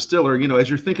craft distiller, you know, as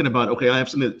you're thinking about, okay, I have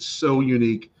something that's so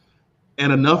unique,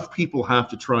 and enough people have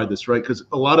to try this, right? Because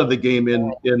a lot of the game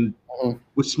in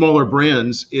with smaller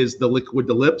brands is the liquid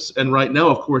to lips, and right now,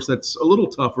 of course, that's a little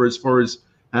tougher as far as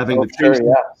having the taste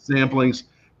samplings.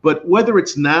 But whether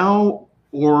it's now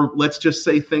or let's just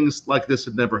say things like this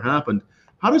had never happened,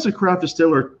 how does a craft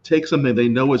distiller take something they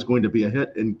know is going to be a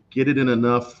hit and get it in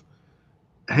enough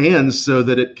hands so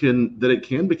that it can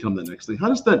become the next thing? How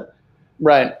does that?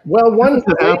 Right. Well,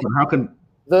 happen? How can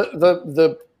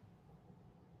the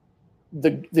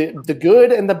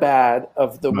good and the bad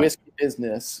of the whiskey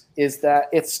business is that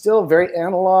it's still very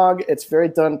analog. It's very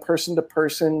done person to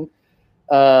person.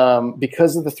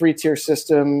 Because of the 3-tier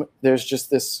system, there's just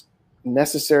this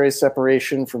necessary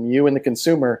separation from you and the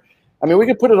consumer. I mean, we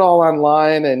could put it all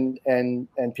online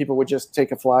and people would just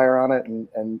take a flyer on it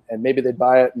and maybe they'd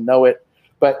buy it and know it.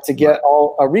 But to get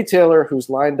a retailer who's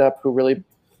lined up, who really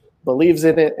believes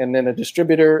in it, and then a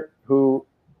distributor who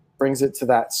brings it to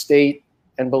that state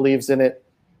and believes in it,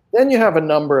 then you have a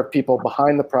number of people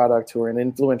behind the product who are in an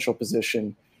influential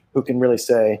position who can really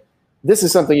say, this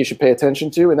is something you should pay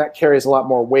attention to, and that carries a lot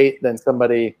more weight than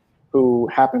somebody who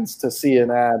happens to see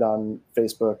an ad on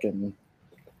Facebook and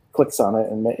clicks on it,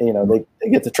 and you know they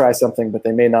get to try something, but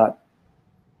they may not.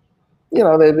 You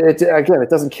know, it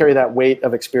doesn't carry that weight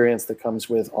of experience that comes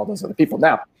with all those other people.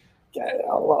 Now,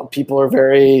 a lot of people are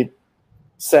very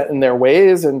set in their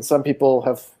ways, and some people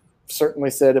have certainly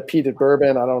said a peated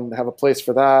bourbon, I don't have a place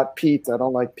for that. Peat, I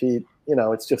don't like peat. You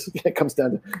know, it comes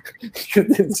down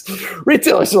to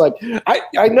retailers are like,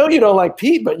 I know you don't like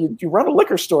peat, but you run a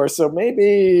liquor store, so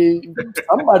maybe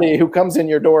somebody who comes in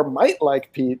your door might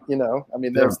like peat. You know, I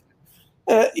mean, there's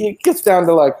it gets down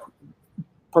to like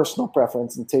personal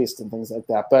preference and taste and things like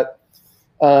that. But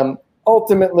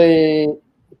ultimately,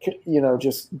 you know,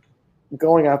 just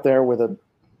going out there with a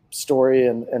story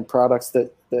and products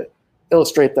that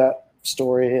illustrate that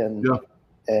story and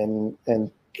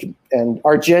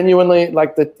are genuinely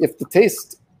like if the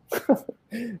taste.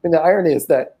 And the irony is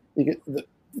that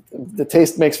the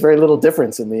taste makes very little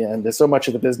difference in the end. There's so much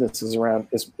of the business is around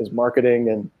is marketing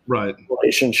and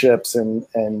relationships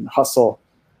and hustle.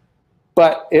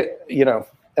 But it, you know,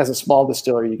 as a small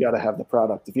distiller, you got to have the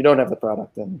product. If you don't have the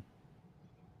product, then.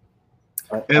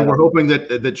 And we're hoping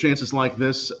that chances like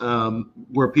this,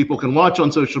 where people can watch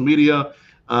on social media,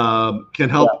 can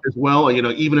help as well. You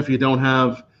know, even if you don't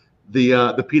have the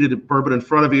peated bourbon in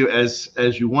front of you,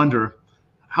 as you wonder,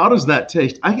 how does that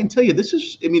taste? I can tell you, this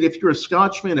is. I mean, if you're a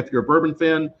Scotch fan, if you're a bourbon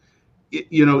fan,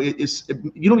 you don't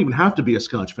even have to be a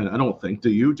Scotch fan. I don't think, do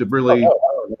you, to really.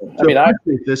 I mean, I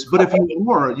appreciate this, but if you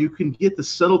are, you can get the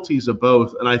subtleties of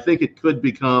both, and I think it could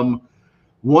become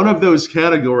one of those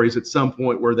categories at some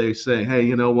point where they say, hey,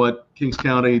 you know what, Kings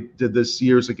County did this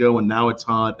years ago and now it's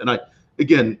hot. And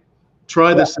again,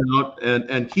 try this out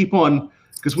and keep on,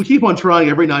 because we keep on trying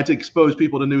every night to expose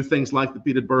people to new things like the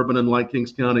peated bourbon and like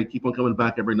Kings County, keep on coming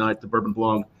back every night to Bourbon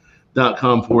Blog.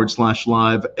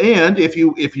 bourbonblog.com/live. And if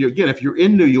you're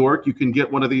in New York, you can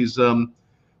get one of these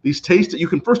taste. You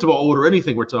can first of all order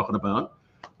anything we're talking about,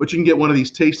 but you can get one of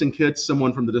these tasting kits.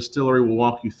 Someone from the distillery will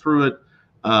walk you through it.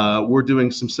 We're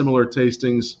doing some similar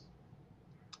tastings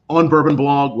on Bourbon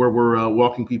Blog where we're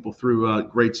walking people through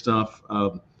great stuff.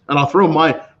 And I'll throw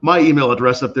my email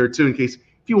address up there too, in case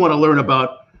if you want to learn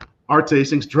about our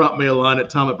tastings, drop me a line at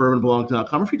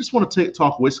tom@bourbonblog.com. Or if you just want to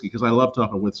talk whiskey, because I love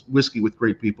talking whiskey with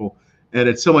great people, and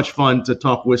it's so much fun to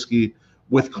talk whiskey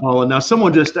with Colin. Now,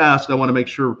 someone just asked, I want to make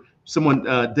sure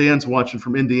Dan's watching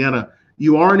from Indiana.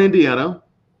 You are in Indiana.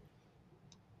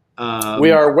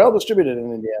 We are well distributed in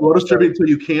Indiana. Well distributed, so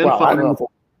you can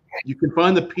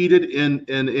find the peated in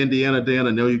Indiana, Dan.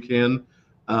 I know you can.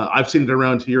 I've seen it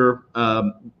around here.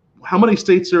 How many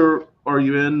states are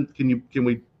you in? Can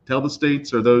we tell the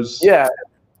states? Are those? Yeah,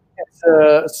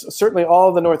 it's, certainly all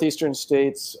of the northeastern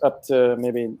states up to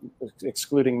maybe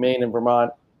excluding Maine and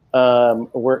Vermont.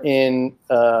 We're in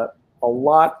a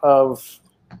lot of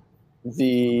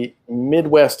the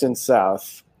Midwest and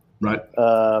South. Right.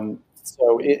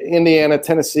 So Indiana,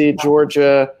 Tennessee,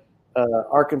 Georgia,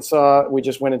 Arkansas. We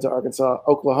just went into Arkansas,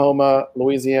 Oklahoma,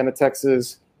 Louisiana,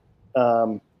 Texas.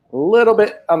 A little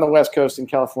bit on the West Coast in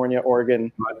California,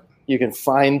 Oregon. Right. You can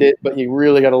find it, but you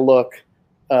really got to look.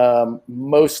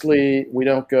 Mostly, we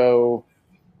don't go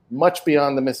much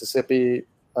beyond the Mississippi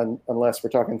unless we're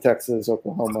talking Texas,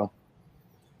 Oklahoma.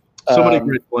 So many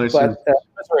great places. But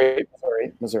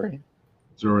Missouri.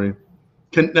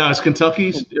 Now, is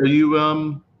Kentucky? Are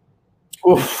you?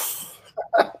 Oof.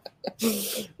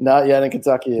 Not yet in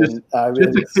Kentucky. Just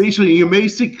occasionally, you may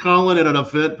see Colin at an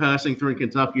event passing through in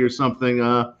Kentucky or something.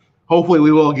 Hopefully,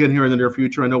 we will again here in the near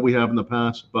future. I know we have in the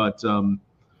past, but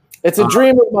it's a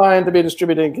dream of mine to be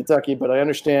distributed in Kentucky. But I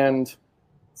understand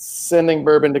sending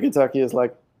bourbon to Kentucky is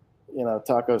like,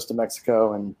 tacos to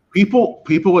Mexico, and people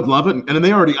would love it. And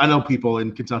I know people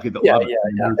in Kentucky that love it.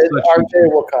 Yeah.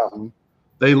 RJ will come.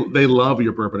 They love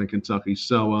your bourbon in Kentucky.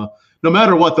 So no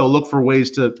matter what, they'll look for ways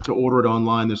to order it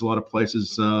online. There's a lot of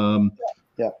places,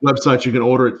 websites you can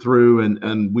order it through,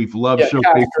 and we've loved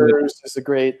showcasing Caskers is a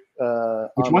great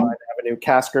online avenue.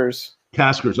 Caskers.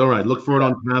 All right, look for it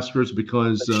on Caskers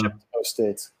because most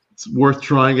states. It's worth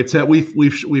trying.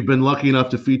 We've been lucky enough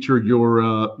to feature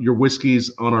your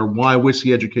whiskeys on our Why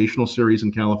Whiskey educational series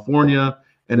in California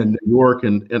and in New York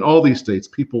and all these states.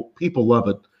 People love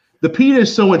it. The peat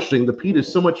is so interesting. The peat is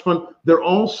so much fun. They're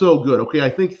all so good. Okay,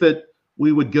 I think that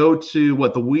we would go to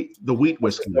the wheat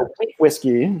whiskey. The wheat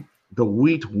whiskey. The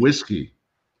wheat whiskey.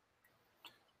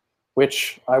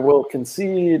 Which I will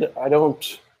concede, I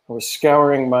was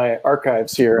scouring my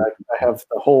archives here. I have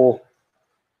the whole,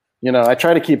 I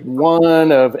try to keep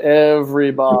one of every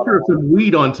bottle. There's some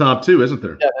wheat on top too, isn't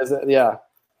there? Yeah.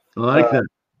 I like that.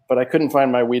 But I couldn't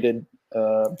find my wheated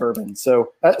bourbon.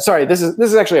 So, sorry, this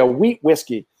is actually a wheat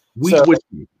whiskey.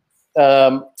 Whiskey.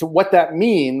 So what that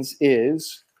means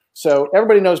is, so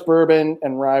everybody knows bourbon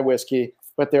and rye whiskey,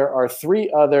 but there are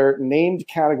 3 other named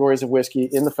categories of whiskey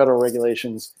in the federal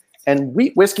regulations, and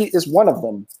wheat whiskey is one of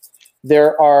them.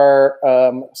 There are,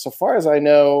 so far as I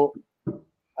know,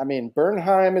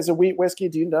 Bernheim is a wheat whiskey.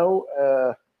 Do you know?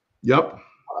 Yep.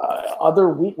 Other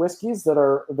wheat whiskeys that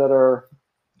are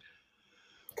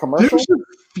commercial.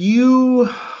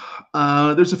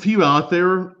 There's a few out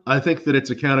there. I think that it's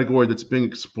a category that's being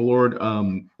explored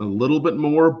a little bit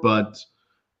more, but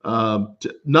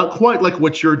not quite like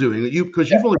what you're doing. Because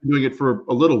you've only been doing it for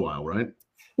a little while, right?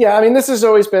 Yeah, this has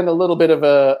always been a little bit of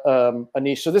a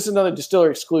niche. So this is another distiller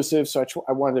exclusive. So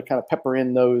I wanted to kind of pepper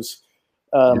in those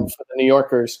for the New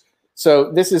Yorkers.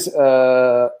 So this is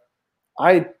I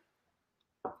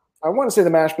want to say the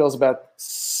mash bill is about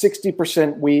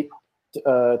 60% wheat,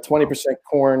 20%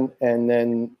 corn, and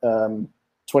then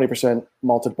 20%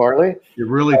 malted barley. It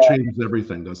really changes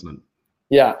everything, doesn't it?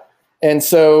 Yeah. And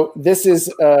so this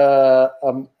is a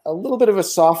little bit of a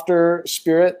softer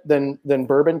spirit than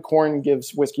bourbon. Corn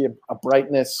gives whiskey a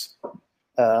brightness,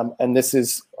 and this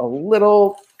is a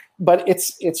little, but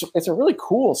it's a really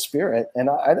cool spirit. And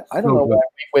I don't know why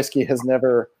whiskey has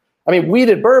never.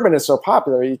 Wheated bourbon is so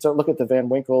popular. You look at the Van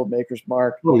Winkle, Maker's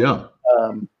Mark. Oh yeah.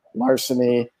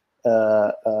 Larceny.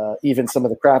 Even some of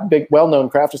the big well-known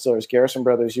craft distillers, Garrison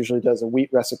Brothers usually does a wheat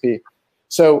recipe.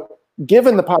 So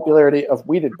given the popularity of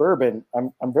wheated bourbon,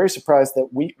 I'm very surprised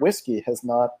that wheat whiskey has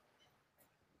not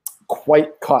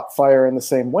quite caught fire in the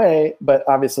same way, but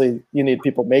obviously you need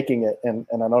people making it, and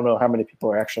I don't know how many people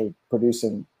are actually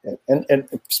producing it. And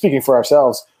speaking for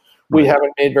ourselves, we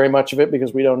haven't made very much of it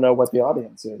because we don't know what the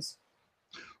audience is.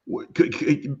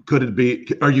 Could it be?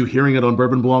 Are you hearing it on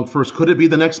Bourbon Blog first? Could it be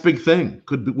the next big thing?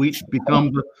 Could wheat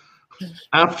become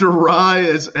after rye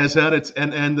has had its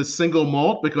and the single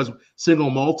malt, because single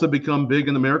malts have become big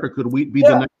in America. Could wheat be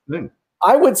the next thing?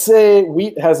 I would say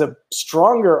wheat has a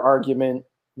stronger argument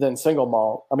than single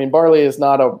malt. I mean, barley is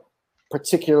not a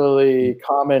particularly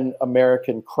common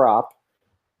American crop,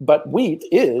 but wheat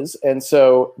is. And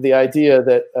so the idea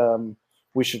that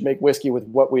we should make whiskey with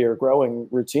what we are growing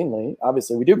routinely,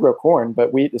 obviously we do grow corn,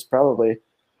 but wheat is probably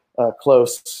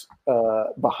close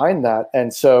behind that.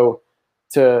 And so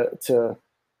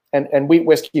and wheat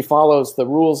whiskey follows the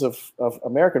rules of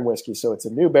American whiskey. So it's a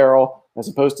new barrel as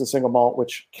opposed to single malt,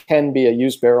 which can be a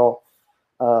used barrel.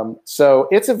 So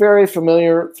it's a very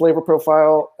familiar flavor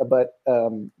profile, but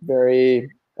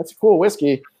that's a cool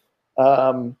whiskey.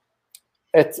 I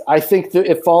think that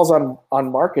it falls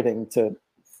on marketing to,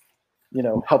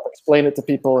 help explain it to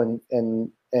people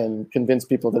and convince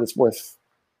people that it's worth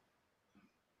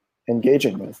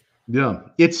engaging with. Yeah,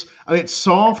 it's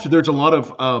soft. There's a lot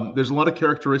of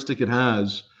characteristic it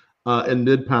has in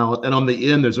mid palate, and on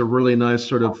the end there's a really nice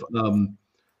sort of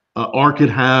arc it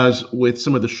has with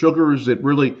some of the sugars.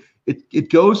 It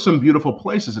goes some beautiful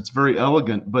places. It's very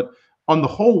elegant, but on the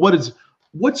whole,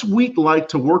 what's wheat like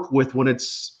to work with when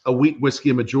it's a wheat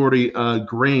whiskey, a majority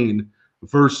grain,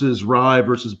 versus rye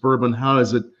versus bourbon? How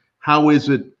is it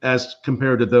as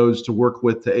compared to those to work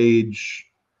with, to age,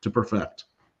 to perfect?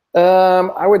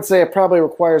 I would say it probably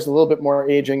requires a little bit more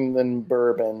aging than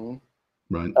bourbon,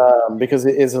 right? Because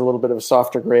it is a little bit of a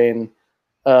softer grain.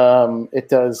 It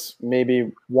does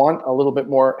maybe want a little bit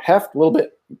more heft, a little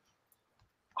bit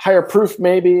higher proof,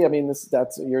 maybe. I mean,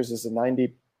 yours is a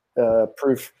 90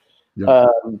 proof. Yeah.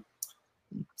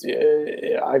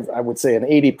 I would say an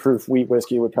 80 proof wheat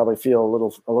whiskey would probably feel a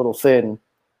little thin.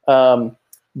 The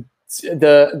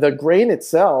grain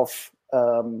itself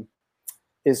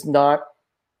is not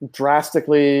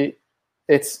drastically.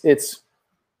 It's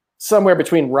somewhere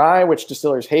between rye, which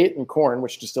distillers hate, and corn,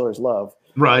 which distillers love.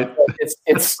 Right. It's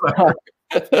it's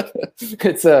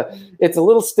a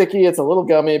little sticky. It's a little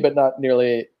gummy, but not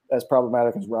nearly as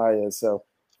problematic as rye is. So,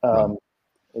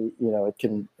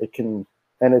 it can,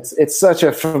 and it's such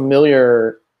a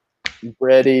familiar,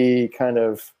 bready kind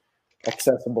of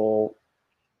accessible.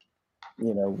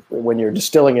 When you're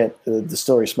distilling it, the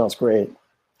distillery smells great.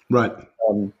 Right.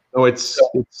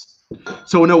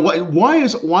 So no. Why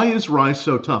is rye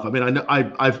so tough? I mean,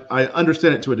 I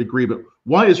understand it to a degree, but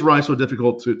why is rye so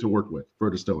difficult to work with for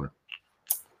a distiller?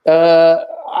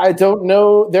 I don't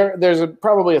know. There's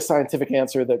probably a scientific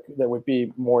answer that would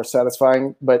be more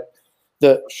satisfying, but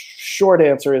the short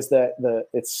answer is that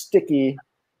it's sticky,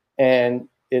 and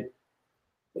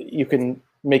you can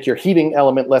make your heating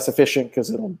element less efficient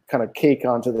because it'll kind of cake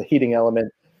onto the heating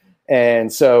element.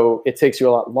 And so it takes you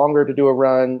a lot longer to do a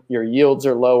run. Your yields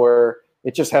are lower.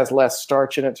 It just has less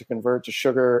starch in it to convert to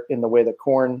sugar in the way that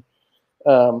corn.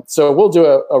 So we'll do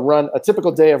a run. A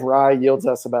typical day of rye yields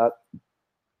us about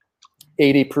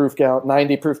 90 proof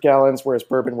gallons, whereas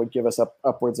bourbon would give us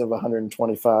upwards of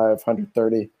 125,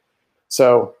 130.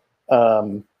 So,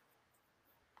 right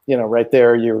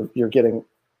there, you're getting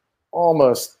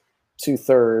almost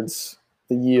 2/3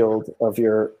 the yield of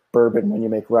your bourbon when you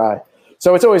make rye.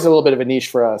 So it's always a little bit of a niche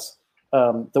for us.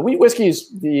 The wheat whiskeys,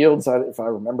 the yields, if I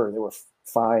remember, they were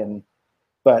fine,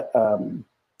 but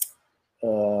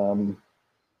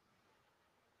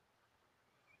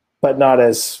not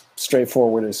as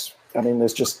straightforward as. I mean,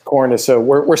 there's just corn is so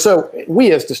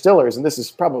we as distillers, and this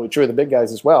is probably true of the big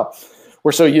guys as well.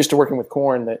 We're so used to working with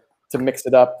corn that to mix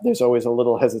it up, there's always a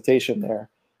little hesitation there.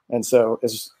 And so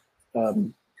as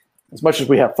much as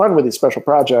we have fun with these special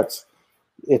projects,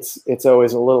 it's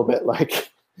always a little bit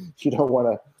like you don't want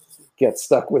to get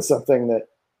stuck with something that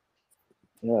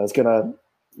is going to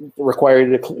require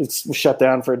you to shut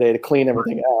down for a day to clean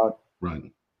everything out.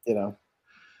 Right.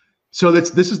 So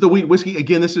this is the wheat whiskey.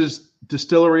 Again, this is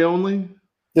distillery only?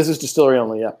 This is distillery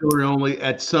only, yeah. Distillery only.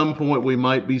 At some point, we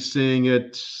might be seeing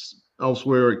it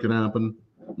elsewhere. It can happen.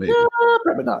 Maybe.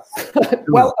 Probably not.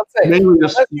 Well, I'll say,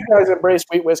 unless you guys embrace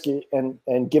wheat whiskey and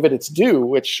give it its due,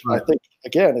 which I think,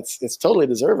 again, it's totally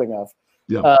deserving of.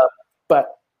 Yeah.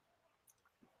 But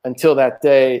until that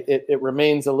day, it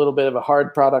remains a little bit of a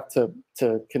hard product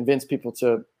to convince people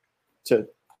to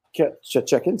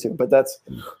check into. But that's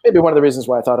maybe one of the reasons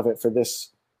why I thought of it for this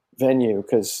venue,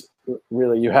 because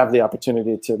really you have the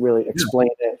opportunity to really explain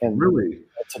it and really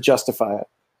to justify it.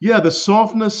 Yeah, the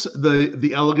softness,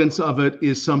 the elegance of it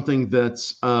is something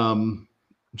that's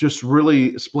just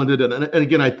really splendid. And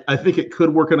again, I think it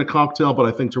could work in a cocktail, but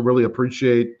I think to really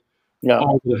appreciate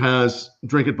all that it has,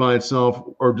 drink it by itself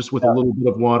or just with a little bit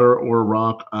of water or a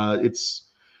rock. It's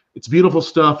beautiful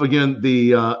stuff. Again,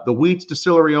 the wheat's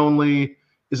distillery only.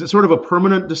 is it sort of a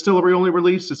permanent distillery only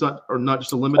release? It's not, or not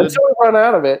just a limited? Until we run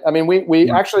out of it. I mean,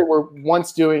 we actually were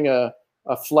once doing a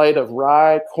flight of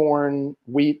rye, corn,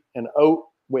 wheat, and oat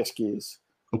whiskeys.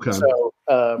 Okay. So,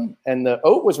 and the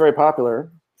oat was very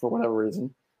popular for whatever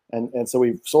reason, and so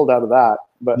we sold out of that.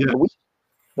 But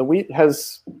the wheat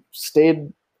has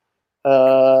stayed.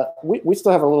 We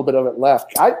still have a little bit of it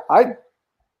left. I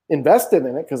invested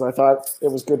in it because I thought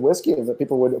it was good whiskey and that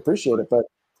people would appreciate it. But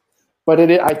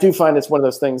I do find it's one of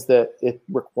those things that it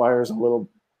requires a little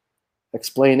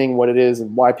explaining what it is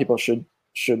and why people should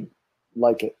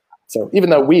like it. So even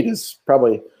though wheat is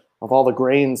probably, of all the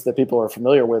grains that people are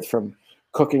familiar with from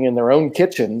cooking in their own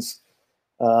kitchens,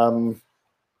 I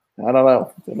don't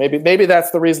know. Maybe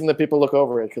that's the reason that people look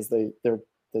over it, because they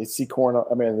see corn.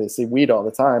 I mean, they see wheat all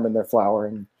the time in their flour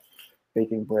and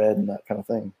baking bread and that kind of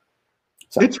thing.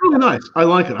 So, it's really nice. I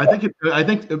like it. I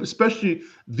think especially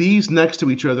these next to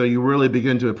each other, you really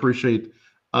begin to appreciate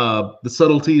the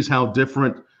subtleties, how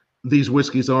different these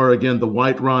whiskeys are. Again, the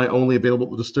white rye only available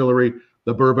at the distillery.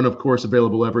 The bourbon, of course,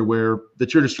 available everywhere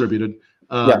that you're distributed.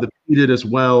 The peated as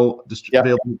well,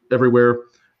 available everywhere.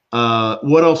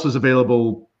 What else is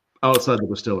available outside the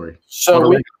distillery? So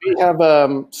we have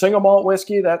single malt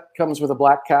whiskey that comes with a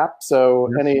black cap. So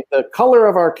the color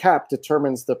of our cap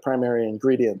determines the primary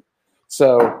ingredient.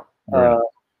 So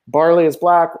barley is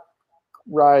black,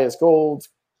 rye is gold,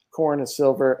 corn is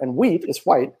silver, and wheat is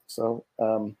white. So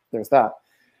there's that.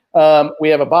 We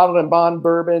have a bottled and bond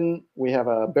bourbon. We have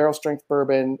a barrel strength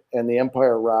bourbon and the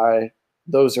Empire Rye.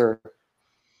 Those are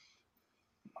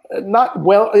not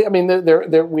well. I mean,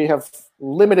 we have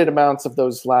limited amounts of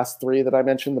those last three that I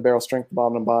mentioned: the barrel strength, the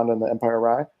bottled and bond, and the Empire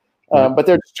Rye. But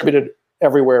they're distributed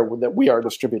everywhere that we are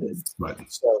distributed. Right.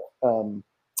 So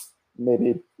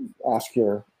maybe ask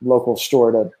your local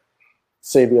store to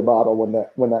save you a bottle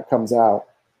when that comes out.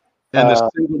 And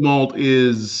the single malt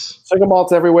is single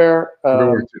malt's everywhere.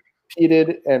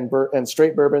 Peated and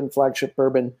straight bourbon, flagship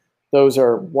bourbon. Those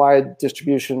are wide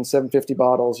distribution, 750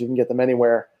 bottles. You can get them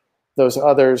anywhere. Those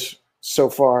others so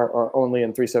far are only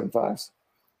in 375s.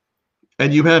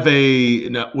 And you have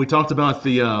we talked about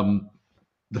the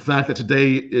fact that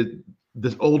today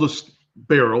the oldest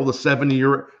barrel, the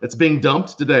 7-year, it's being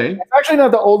dumped today. It's actually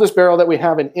not the oldest barrel that we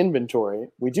have in inventory.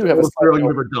 We do have a barrel you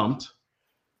ever dumped.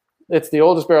 It's the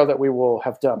oldest barrel that we will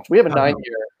have dumped. We have a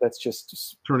 9-year that's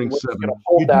just turning 7.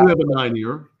 You do have a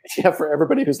 9-year. Yeah, for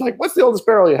everybody who's like, what's the oldest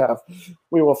barrel you have?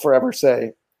 We will forever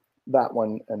say that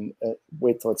one and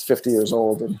wait till it's 50 years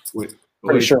old. And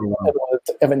pretty sure it will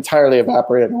have entirely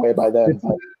evaporated away by then.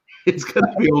 It's going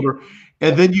to be older.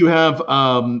 And then you have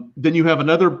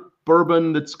another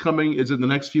bourbon that's coming. Is it in the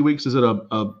next few weeks? Is it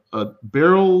a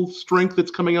barrel strength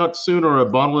that's coming out soon, or a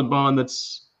bottle and bond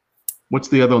that's? What's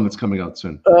the other one that's coming out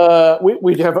soon?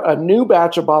 We have a new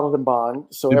batch of bottled and bond.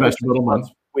 So every 6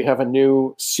 months we have a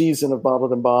new season of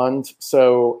bottled and bond.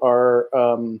 So our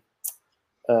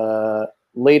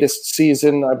latest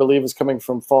season, I believe, is coming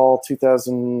from fall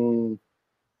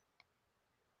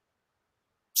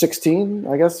 2016.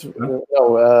 I guess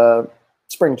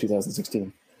spring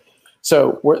 2016.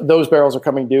 So those barrels are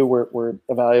coming due. We're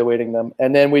evaluating them,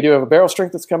 and then we do have a barrel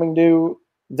strength that's coming due.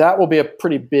 That will be a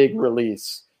pretty big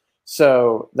release.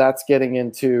 So that's getting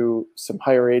into some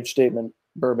higher age statement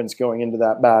bourbons going into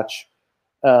that batch.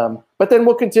 But then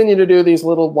we'll continue to do these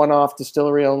little one-off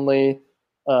distillery only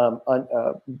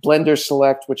blender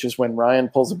select, which is when Ryan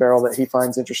pulls a barrel that he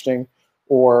finds interesting,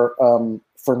 or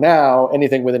for now,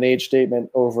 anything with an age statement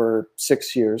over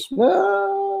 6 years,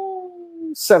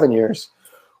 7 years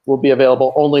will be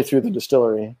available only through the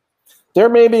distillery. There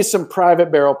may be some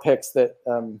private barrel picks that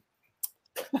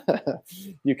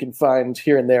you can find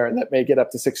here and there, and that may get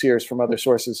up to 6 years from other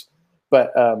sources.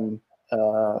 But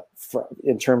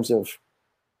in terms of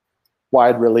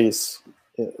wide release,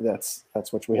 that's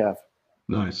what we have.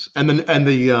 Nice. And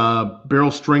the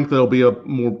barrel strength that'll be a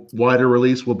more wider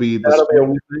release will be this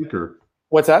fall, you think, or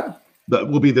what's that? That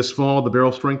will be this fall. The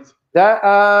barrel strength. That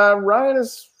Ryan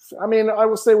is. I mean, I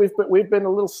will say we've been a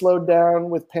little slowed down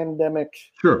with pandemic.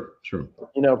 Sure.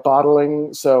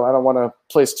 Bottling. So I don't want to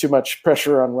place too much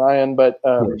pressure on Ryan, but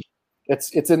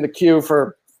it's in the queue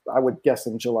for, I would guess,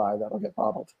 in July that'll get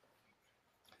bottled.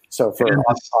 So for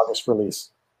August release.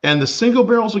 And the single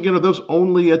barrels again, are those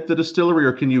only at the distillery,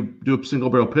 or can you do single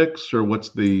barrel picks, or what's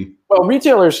the? Well,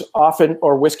 retailers often,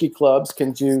 or whiskey clubs,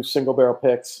 can do single barrel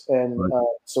picks, and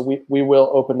so we will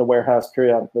open the warehouse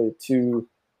periodically to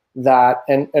that,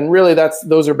 and really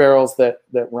those are barrels that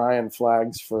Ryan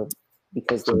flags for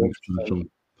because they're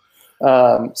interesting.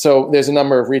 So there's a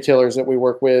number of retailers that we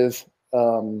work with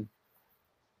who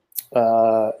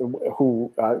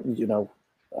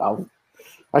I'll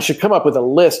I should come up with a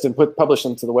list and publish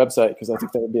them to the website, because I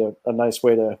think that would be a nice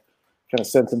way to kind of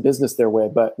send some business their way.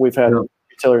 But we've had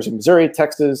retailers in Missouri,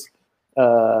 Texas,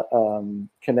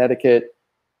 Connecticut,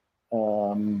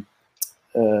 New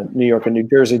York, and New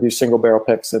Jersey do single barrel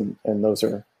picks, and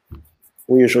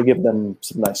we usually give them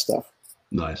some nice stuff.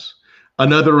 Nice.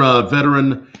 Another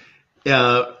veteran,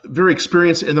 very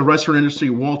experienced in the restaurant industry,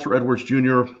 Walter Edwards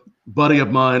Jr., buddy of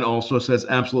mine, also says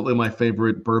absolutely my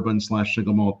favorite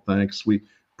bourbon/single malt. Thanks. We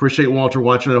appreciate Walter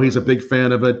watching. I know he's a big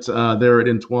fan of it there at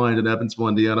Entwined in Evansville,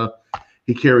 Indiana.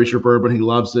 He carries your bourbon. He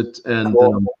loves it, and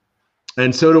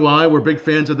so do I. We're big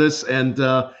fans of this. And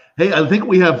hey, I think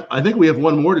we have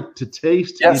one more to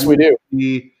taste. Yes, we do.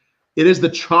 It is the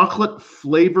chocolate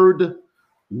flavored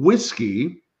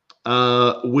whiskey,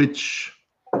 which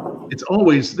it's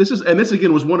always this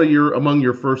again was among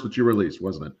your first that you released,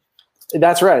 wasn't it?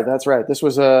 That's right. This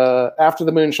was after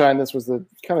the moonshine. This was the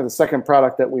kind of the second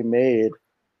product that we made.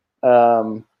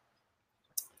 And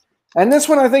this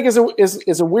one I think is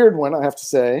a weird one, I have to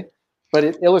say, but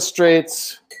it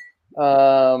illustrates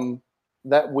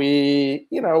that we,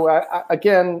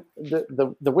 again,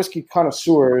 the whiskey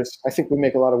connoisseurs, I think we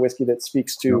make a lot of whiskey that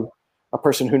speaks to a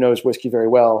person who knows whiskey very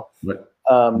well. Right.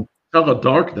 How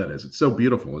dark that is. It's so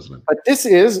beautiful, isn't it? But it's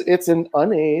an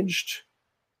unaged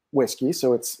whiskey,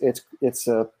 so it's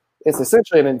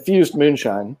essentially an infused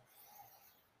moonshine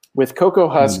with cocoa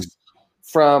husks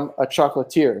from a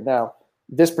chocolatier. Now,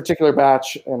 this particular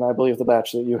batch, and I believe the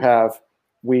batch that you have,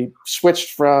 we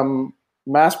switched from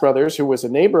Mass Brothers, who was a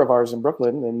neighbor of ours in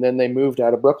Brooklyn, and then they moved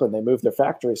out of Brooklyn. They moved their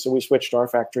factory, so we switched our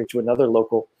factory to another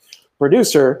local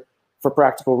producer for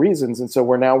practical reasons. And so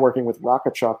we're now working with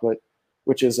Rocca Chocolate,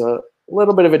 which is a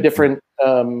little bit of a different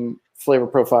flavor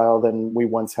profile than we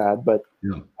once had, but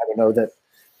I don't know that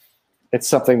it's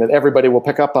something that everybody will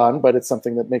pick up on, but it's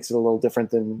something that makes it a little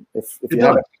different than if you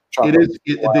have chocolate. It is.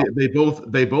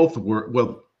 They both were.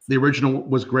 Well, the original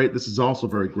was great. This is also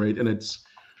very great, and I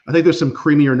think there's some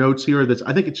creamier notes here.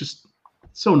 I think it's just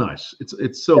so nice.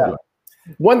 It's so good.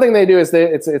 One thing they do is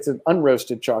it's an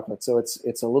unroasted chocolate, so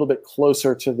it's a little bit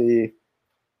closer to the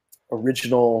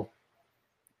original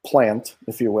plant,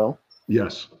 if you will.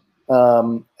 Yes.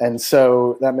 And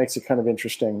so that makes it kind of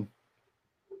interesting.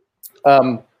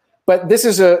 But this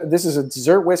is a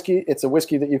dessert whiskey. It's a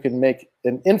whiskey that you can make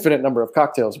an infinite number of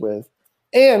cocktails with,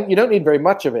 and you don't need very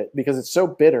much of it because it's so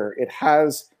bitter. It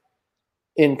has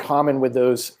in common with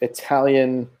those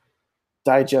Italian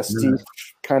digestive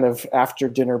kind of after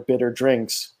dinner bitter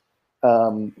drinks.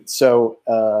 So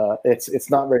it's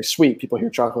not very sweet. People hear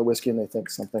chocolate whiskey and they think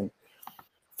something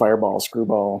Fireball,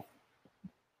 Screwball,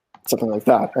 something like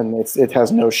that, and it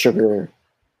has no sugar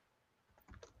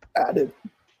added.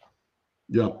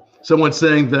 Yeah. Someone's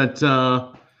saying that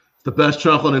the best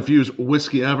chocolate infused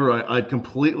whiskey ever. I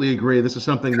completely agree. This is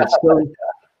something that's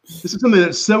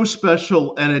so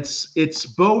special, and it's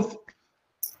both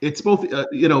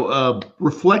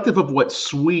reflective of what's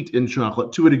sweet in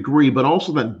chocolate to a degree, but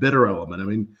also that bitter element. I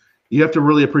mean, you have to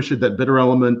really appreciate that bitter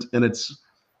element, and it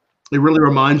really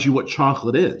reminds you what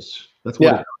chocolate is. That's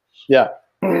what it is. Yeah.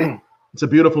 It's a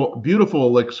beautiful, beautiful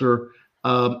elixir.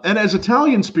 And as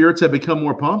Italian spirits have become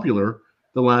more popular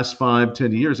the last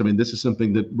 5-10 years, I mean, this is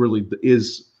something that really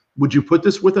is. Would you put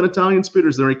this with an Italian spirit?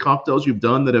 Is there any cocktails you've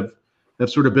done that have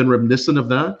sort of been reminiscent of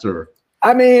that? Or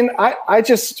I mean,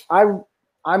 I'm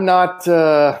not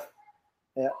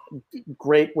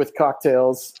great with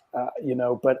cocktails,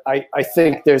 but I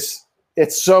think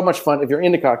it's so much fun. If you're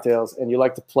into cocktails and you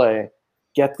like to play,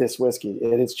 get this whiskey.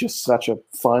 It is just such a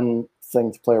fun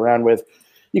thing to play around with.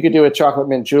 You can do a chocolate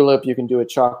mint julep. You can do a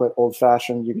chocolate old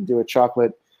fashioned. You can do a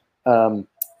chocolate.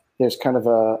 There's kind of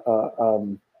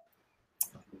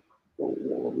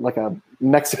like a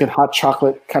Mexican hot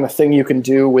chocolate kind of thing you can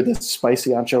do with a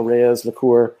spicy Ancho Reyes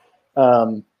liqueur.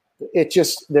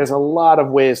 There's a lot of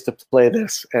ways to play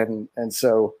this. And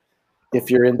so if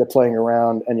you're into playing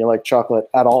around and you like chocolate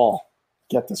at all,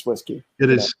 get this whiskey. It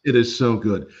is so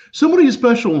good. So many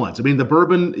special ones. I mean, the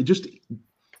bourbon, just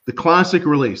the classic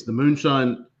release, the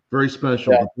moonshine, very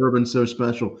special. Yeah. The bourbon, so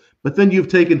special. But then you've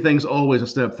taken things always a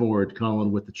step forward,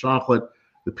 Colin, with the chocolate,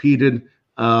 the peated.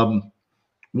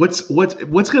 What's going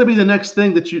to be the next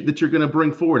thing that you're going to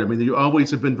bring forward? I mean, you always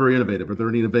have been very innovative. Are there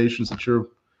any innovations that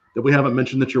we haven't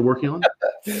mentioned that you're working on?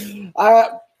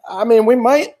 I mean, we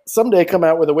might someday come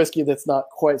out with a whiskey that's not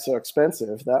quite so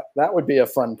expensive. That would be a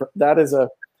fun.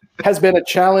 Has been a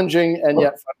challenging and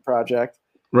yet fun project.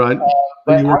 Right.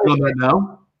 Are you working on that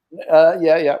now?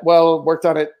 Yeah. Well, worked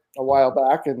on it a while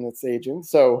back, and it's aging.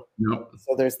 So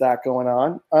there's that going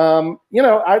on.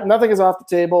 Nothing is off the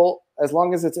table. as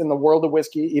long as it's in the world of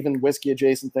whiskey, even whiskey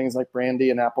adjacent things like brandy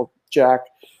and Applejack,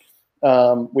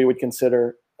 we would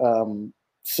consider.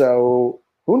 So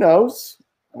who knows?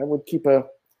 I would keep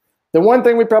the one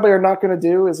thing we probably are not going to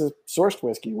do is a sourced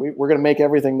whiskey. We're going to make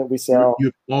everything that we sell.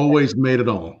 You've always made it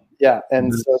all. Yeah.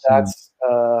 And so that's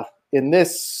in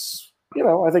this,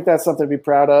 I think that's something to be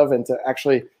proud of, and to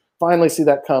actually finally see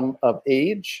that come of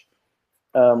age,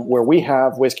 where we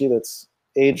have whiskey that's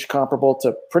age comparable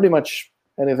to pretty much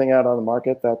anything out on the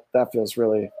market. That feels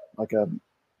really like a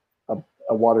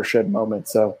watershed moment.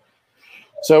 So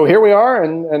here we are,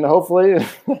 and hopefully,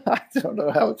 I don't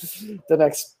know how the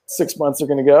next 6 months are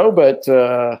going to go, but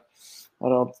I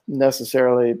don't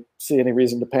necessarily see any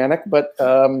reason to panic. But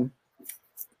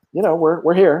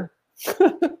we're here.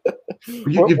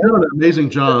 You've done an amazing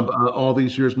job all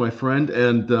these years, my friend,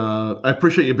 and I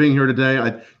appreciate you being here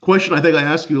today. Question I think I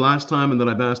asked you last time, and that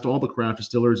I've asked all the craft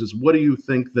distillers, is what do you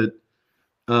think that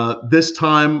this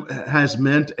time has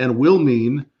meant and will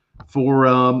mean for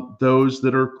those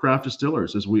that are craft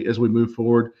distillers as we move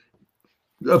forward?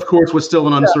 Of course, with still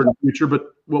an uncertain future,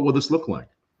 but what will this look like?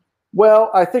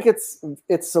 Well, I think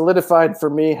it's solidified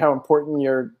for me how important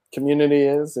your community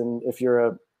is, and if you're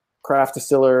a craft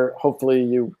distiller, hopefully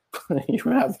you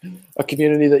have a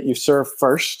community that you serve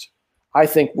first. I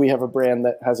think we have a brand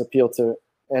that has appeal to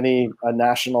a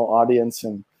national audience,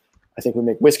 and I think we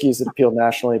make whiskeys that appeal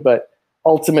nationally. But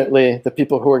ultimately, the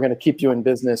people who are going to keep you in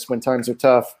business when times are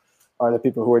tough are the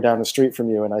people who are down the street from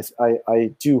you. And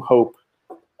I do hope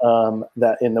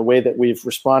that in the way that we've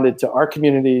responded to our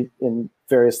community in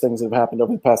various things that have happened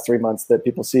over the past 3 months, that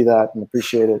people see that and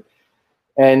appreciate it.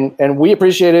 And we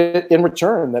appreciate it in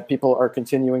return, that people are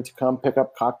continuing to come pick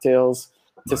up cocktails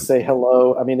to say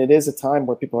hello. I mean, it is a time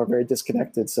where people are very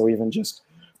disconnected. So even just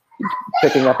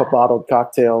picking up a bottled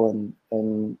cocktail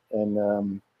and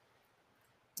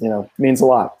means a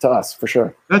lot to us, for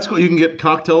sure. That's cool. You can get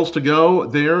cocktails to go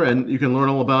there, and you can learn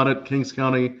all about it.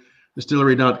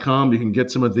 KingsCountyDistillery.com. You can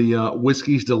get some of the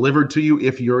whiskeys delivered to you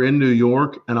if you're in New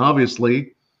York. And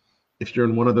obviously, if you're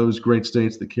in one of those great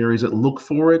states that carries it, look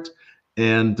for it.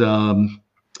 And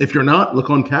if you're not, look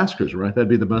on Caskers, right? That'd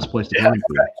be the best place to find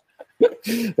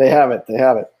it. They have it.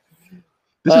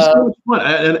 This is so much fun,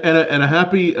 and a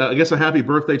happy, I guess, a happy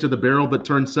birthday to the barrel that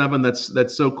turned 7.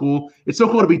 That's so cool. It's so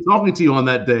cool to be talking to you on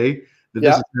that day that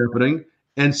this is happening,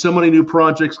 and so many new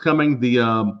projects coming.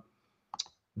 The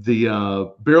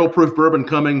barrel proof bourbon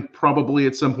coming probably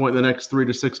at some point in the next 3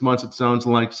 to 6 months. It sounds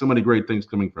like so many great things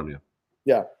coming from you.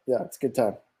 Yeah, it's a good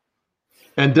time.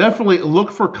 And definitely look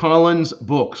for Colin's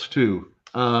books too.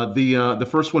 The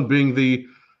first one being the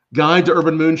Guide to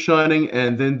Urban Moonshining,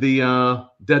 and then the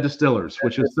Dead Distillers,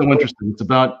 which is so interesting. It's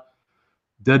about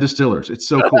dead distillers. It's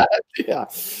so cool. Yeah,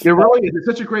 it really is. It's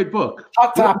such a great book.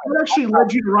 What actually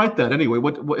led you to write that anyway?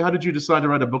 How did you decide to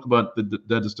write a book about the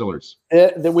dead distillers?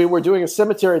 We were doing a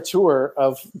cemetery tour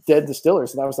of dead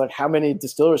distillers, and I was like, how many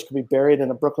distillers could be buried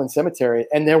in a Brooklyn cemetery?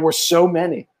 And there were so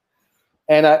many.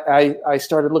 And I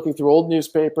started looking through old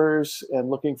newspapers and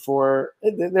looking for,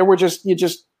 there were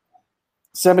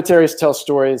cemeteries tell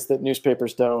stories that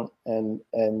newspapers don't. And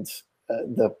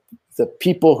the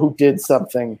people who did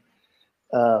something,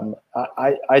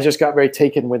 I just got very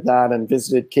taken with that, and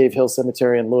visited Cave Hill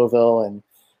Cemetery in Louisville,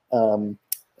 and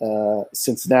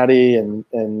Cincinnati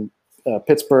and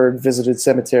Pittsburgh, visited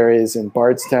cemeteries in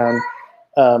Bardstown.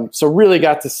 So really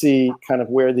got to see kind of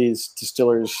where these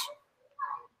distillers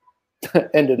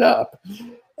ended up.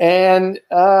 And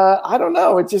I don't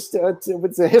know,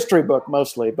 it's a history book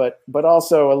mostly, but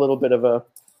also a little bit of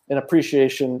an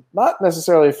appreciation, not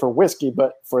necessarily for whiskey,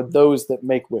 but for those that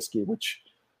make whiskey, which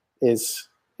is,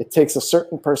 it takes a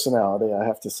certain personality, I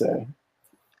have to say.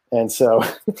 And so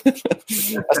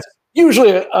usually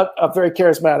a very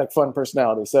charismatic, fun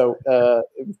personality. So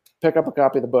pick up a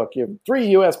copy of the book. You have 3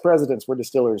 U.S. presidents were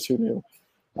distillers. Who knew?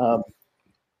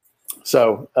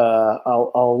 So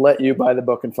I'll let you buy the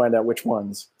book and find out which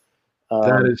ones.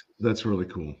 That's really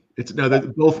cool. It's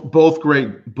both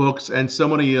great books, and so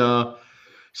many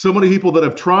people that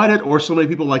have tried it, or so many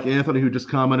people like Anthony who just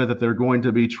commented that they're going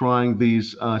to be trying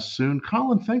these soon.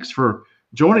 Colin, thanks for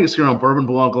joining us here on Bourbon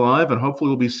Blog Live, and hopefully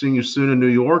we'll be seeing you soon in New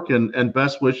York. And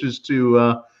best wishes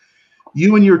to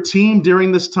you and your team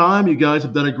during this time. You guys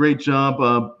have done a great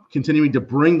job continuing to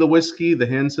bring the whiskey, the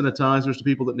hand sanitizers to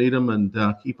people that need them, and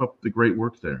keep up the great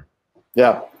work there.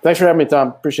 Yeah. Thanks for having me, Tom.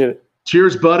 Appreciate it.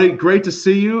 Cheers, buddy. Great to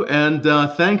see you. And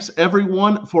thanks,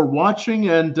 everyone, for watching.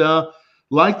 And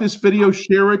like this video,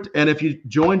 share it. And if you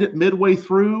joined it midway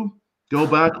through, go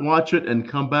back, watch it, and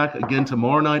come back again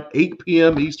tomorrow night, 8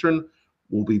 p.m. Eastern.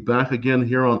 We'll be back again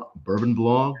here on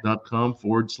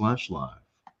bourbonblog.com/live.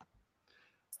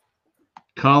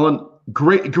 Colin,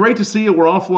 great to see you. We're offline.